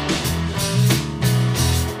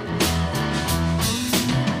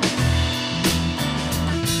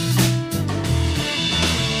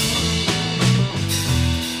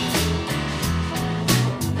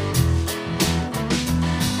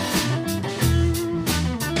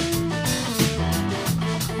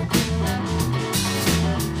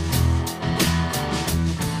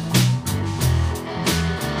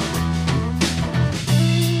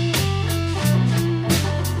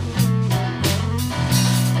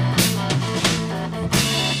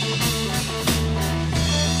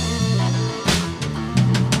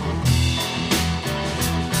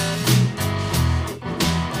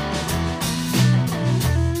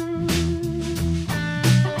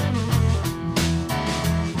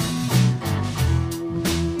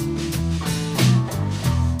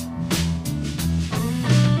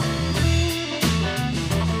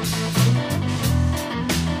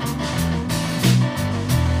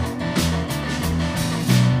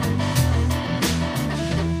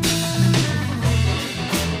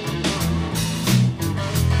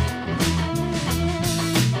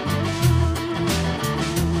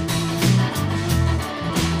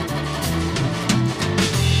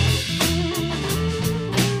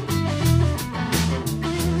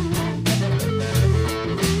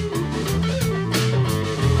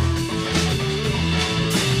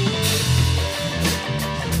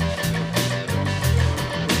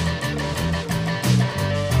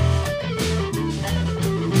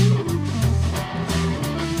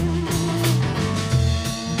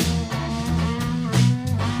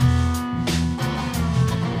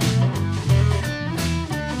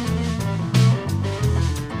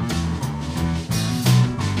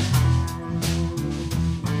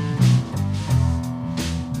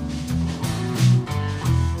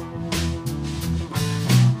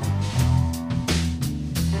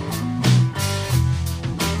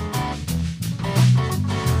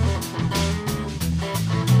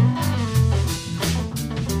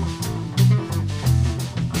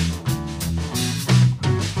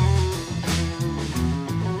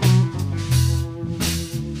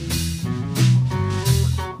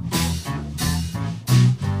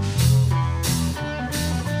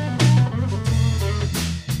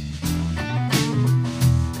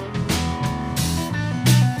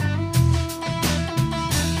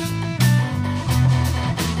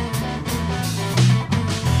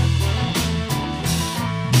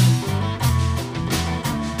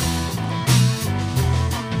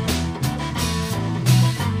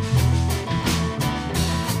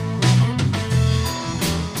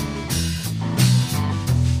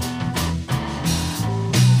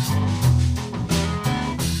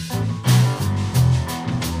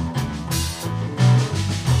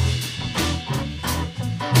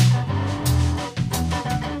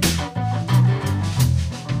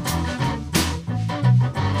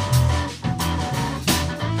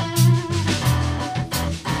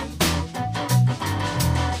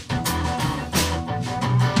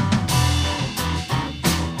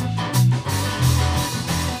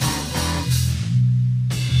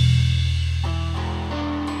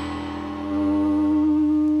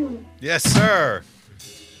 Yes, sir.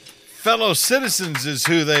 Fellow Citizens is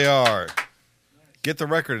who they are. Get the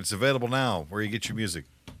record. It's available now where you get your music.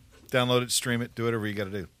 Download it, stream it, do whatever you got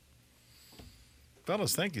to do.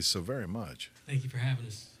 Fellas, thank you so very much. Thank you for having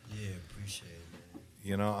us. Yeah, appreciate it, man.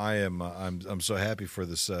 You know, I'm so happy for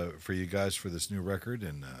this for you guys for this new record,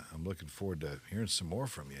 and I'm looking forward to hearing some more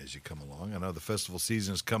from you as you come along. I know the festival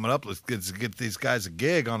season is coming up. Let's get these guys a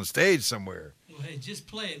gig on a stage somewhere. Well, hey, just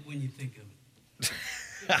play it when you think of it.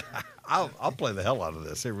 I'll play the hell out of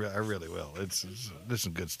this. I really will. There's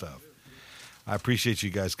some good stuff. I appreciate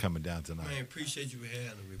you guys coming down tonight. Man, appreciate you for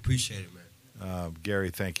having me. Appreciate it, man.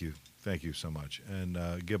 Gary, thank you. Thank you so much. And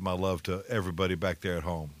give my love to everybody back there at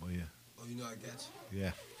home, will you? Oh, you know I got you.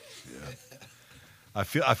 Yeah. I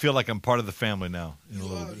feel like I'm part of the family now. You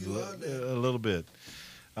are A little bit.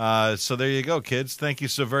 So there you go, kids. Thank you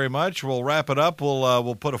so very much. We'll wrap it up.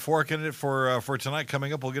 We'll put a fork in it for tonight.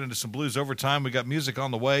 Coming up, we'll get into some blues overtime. We got music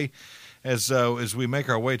on the way as we make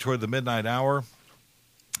our way toward the midnight hour.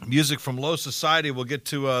 Music from Low Society. We'll get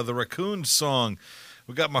to the Raccoon song.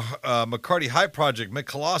 We got McCarty Hype Project, Mick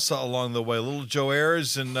Colossa along the way. Little Joe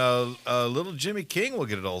Ayers and Little Jimmy King will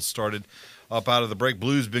get it all started up out of the break.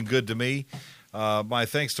 Blues been good to me. My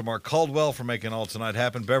thanks to Mark Caldwell for making all tonight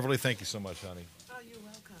happen. Beverly, thank you so much, honey. Oh, you're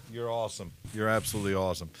welcome. You're awesome. You're absolutely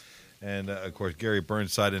awesome. And, of course, Gary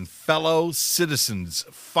Burnside and Fellow Citizens.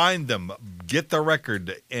 Find them. Get the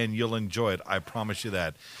record, and you'll enjoy it. I promise you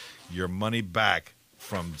that. Your money back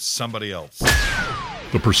from somebody else.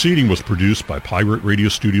 The proceeding was produced by Pirate Radio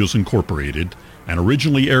Studios Incorporated and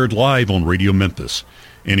originally aired live on Radio Memphis.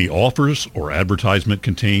 Any offers or advertisement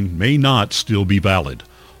contained may not still be valid.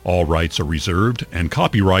 All rights are reserved, and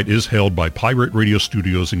copyright is held by Pirate Radio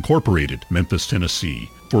Studios Incorporated, Memphis, Tennessee.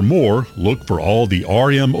 For more, look for all the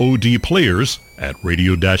RMOD players at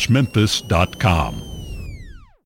radio-memphis.com.